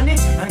 and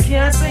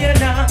can't say you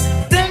now.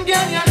 Them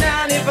girl you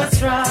not live a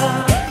straw.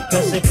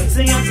 Cause she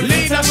pretty and she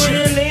fit up with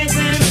the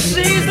latest.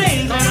 She's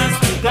dangerous.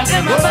 Cause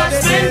them a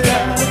bashman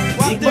girl.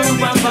 Big bum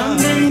bum bum.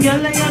 Them girl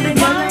they are the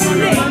girl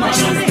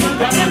dangerous.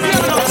 Cause them a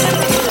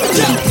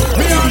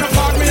Me on a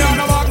fuck, me on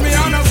a walk, me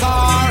on a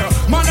star.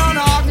 Man on a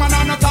hug, man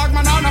on a talk,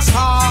 man on a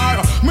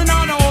star. Me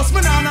on a house, me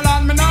on a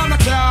land, me on a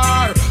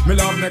car. Me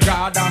love me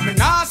God and me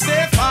not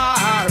stay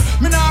far.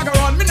 Me not go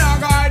run, me not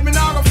go hide, me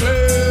not go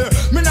flee.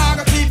 Me not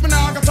go keep, me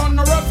not go turn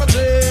no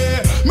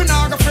refugee. Me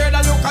not go afraid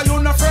of you, cause you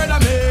not afraid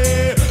of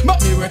me.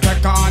 But me will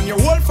take on your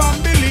whole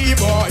family,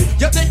 boy.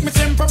 You think me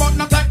simple, but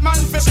not take man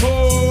for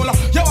school.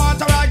 You want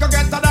to ride, go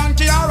get a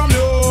donkey or a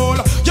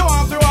mule. You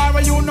want to ride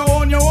when you know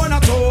on your own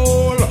at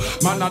all.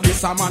 Man of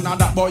this, a man of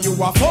that, boy, you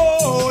a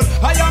fool.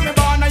 I am me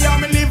born, I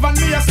am me live and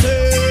me a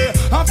stay.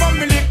 And from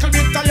me little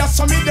bit, I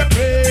saw me the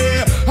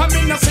pray. I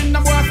mean, no sin, the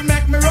boy to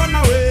make me run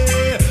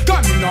away.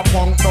 Cause me no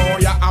punk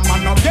boy, yeah, I'm a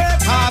no get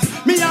ass.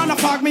 Me on a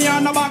fuck, me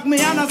on a back, me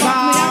on a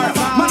star.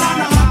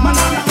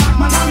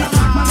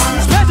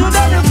 Special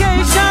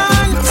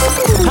dedication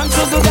and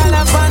to the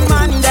Gallopin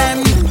man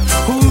them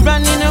who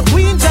run in a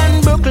Queens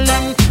and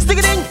Brooklyn. Stick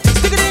it in.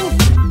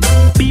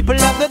 People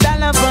of the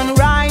Gallopin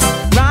ride.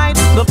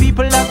 The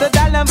people of the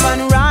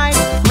Gallopin ride.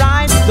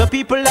 The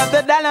people of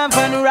the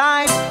Gallopin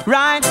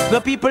ride. The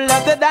people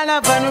of the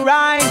Gallopin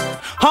ride.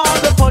 All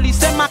the police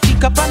them a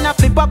kick up and a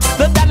flip up.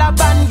 The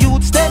Gallopin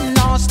youths them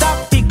now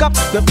stop pick up.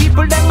 The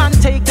people them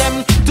and take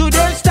them to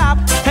their stop.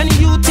 And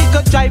you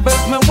ticket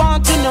drivers me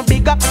want to no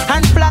big up.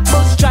 And black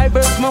bus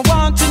drivers me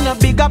want to no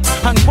big up.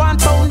 And one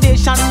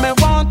foundation me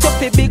want to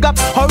fi big up.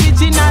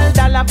 Original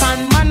dollar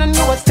van man and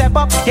you a step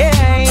up.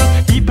 Hey,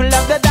 people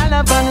of the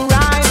dollar van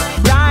rise,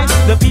 rise.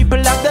 The people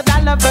of the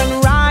dollar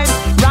van rise,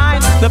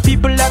 rise. The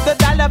people of the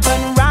dollar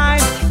van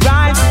rise,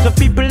 rise. The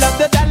people of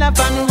the dollar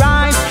van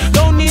rise.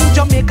 Down in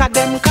Jamaica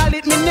them call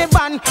it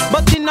minivan,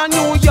 but in a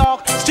New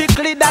York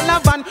strictly dollar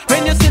van.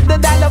 When you see the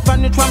dollar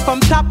van, it run from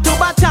top to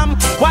bottom.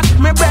 Watch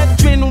me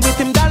brethren with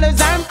him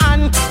dollars I'm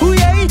on. Ooh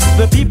yeah,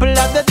 the people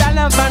of the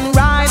dollar van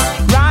rise,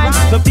 rise.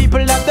 The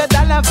people of the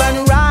dollar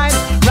van rise,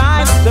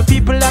 rise. The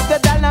people of the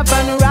dollar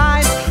van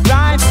rise,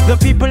 rise. The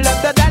people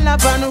of the dollar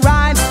van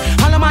rise.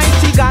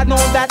 Almighty God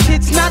know that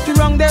it's not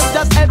wrong. They're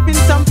just helping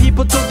some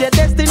people to their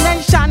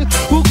destination.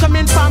 Who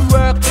coming from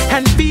work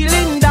and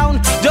feeling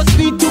down, just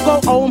need to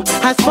go home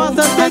as fast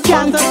as they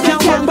can.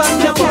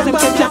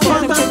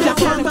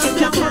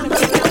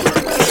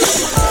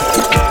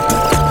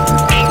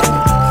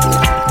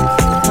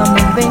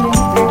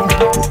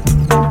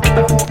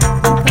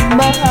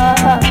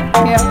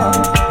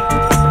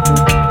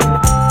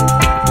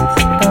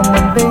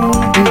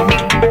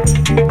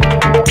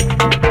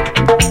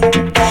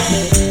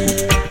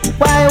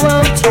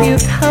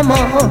 Come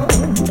on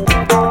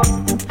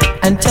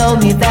and tell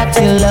me that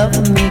you love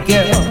me,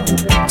 girl.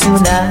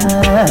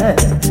 Tonight,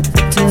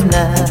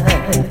 tonight,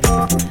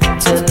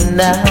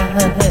 tonight.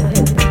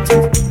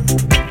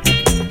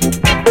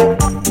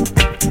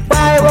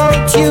 Why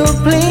won't you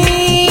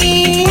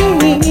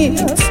please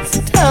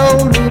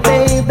tell me,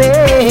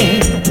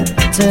 baby?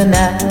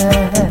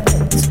 Tonight,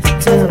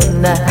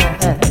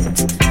 tonight,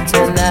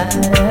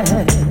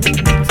 tonight.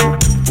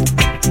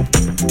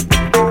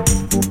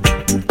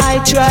 I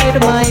tried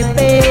my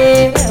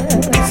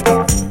best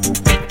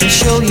to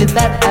show you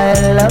that I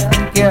love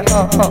you,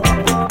 girl,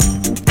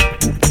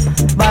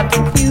 but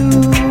you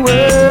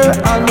were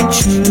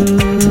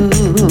untrue.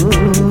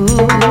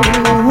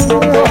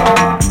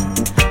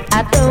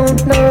 I don't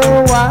know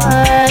why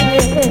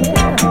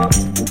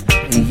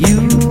you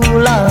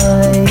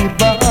lie,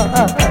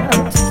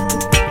 but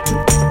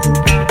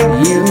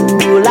you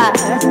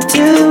lied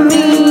to me.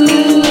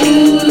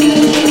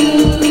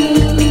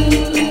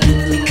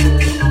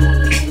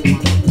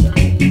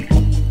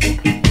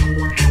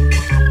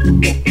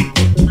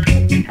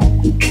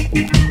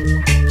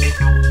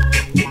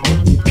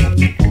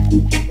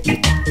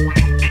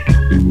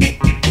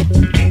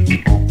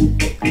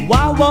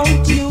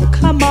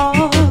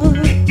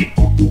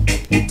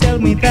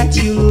 That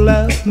you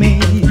love me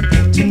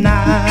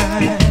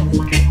tonight,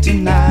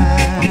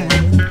 tonight,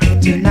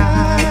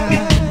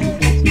 tonight.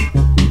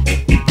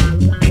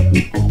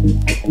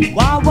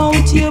 Why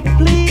won't you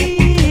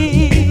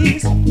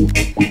please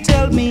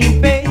tell me,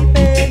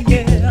 baby,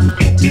 yeah,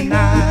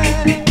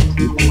 tonight,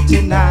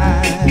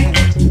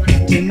 tonight,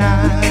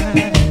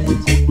 tonight.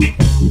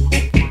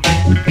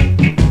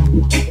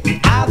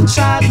 I've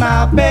tried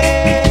my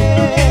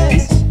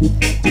best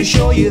to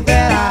show you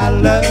that I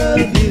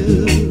love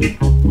you,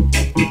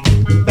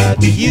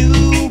 but you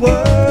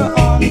were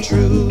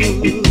untrue.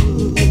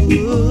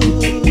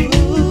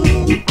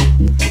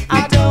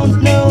 I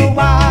don't know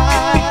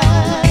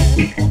why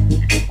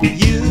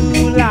you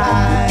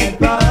lied,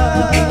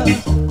 but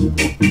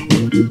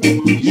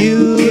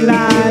you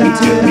lied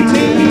to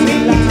me.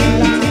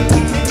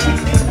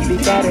 We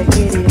gotta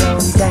get it on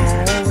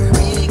down.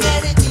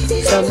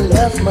 Some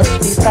love must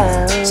be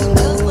found.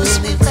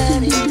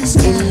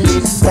 In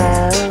this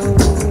town.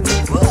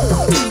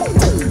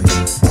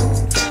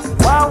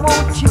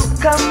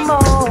 Come on,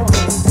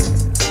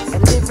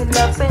 and living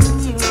up in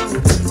you.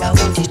 Why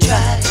won't you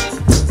try?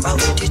 Why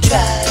won't you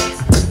try?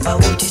 Why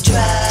won't you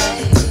try?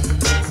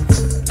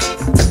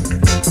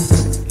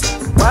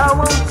 Why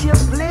won't you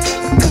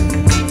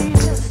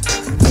please,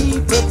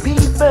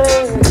 people,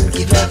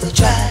 give love a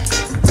try,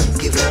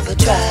 give love a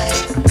try,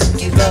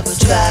 give love a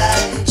try.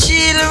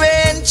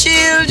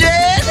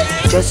 Children,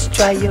 just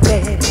try your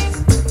best,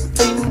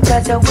 and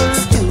Jaja will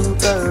do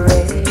the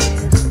rest.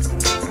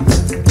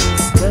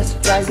 Just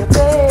try your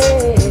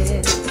best.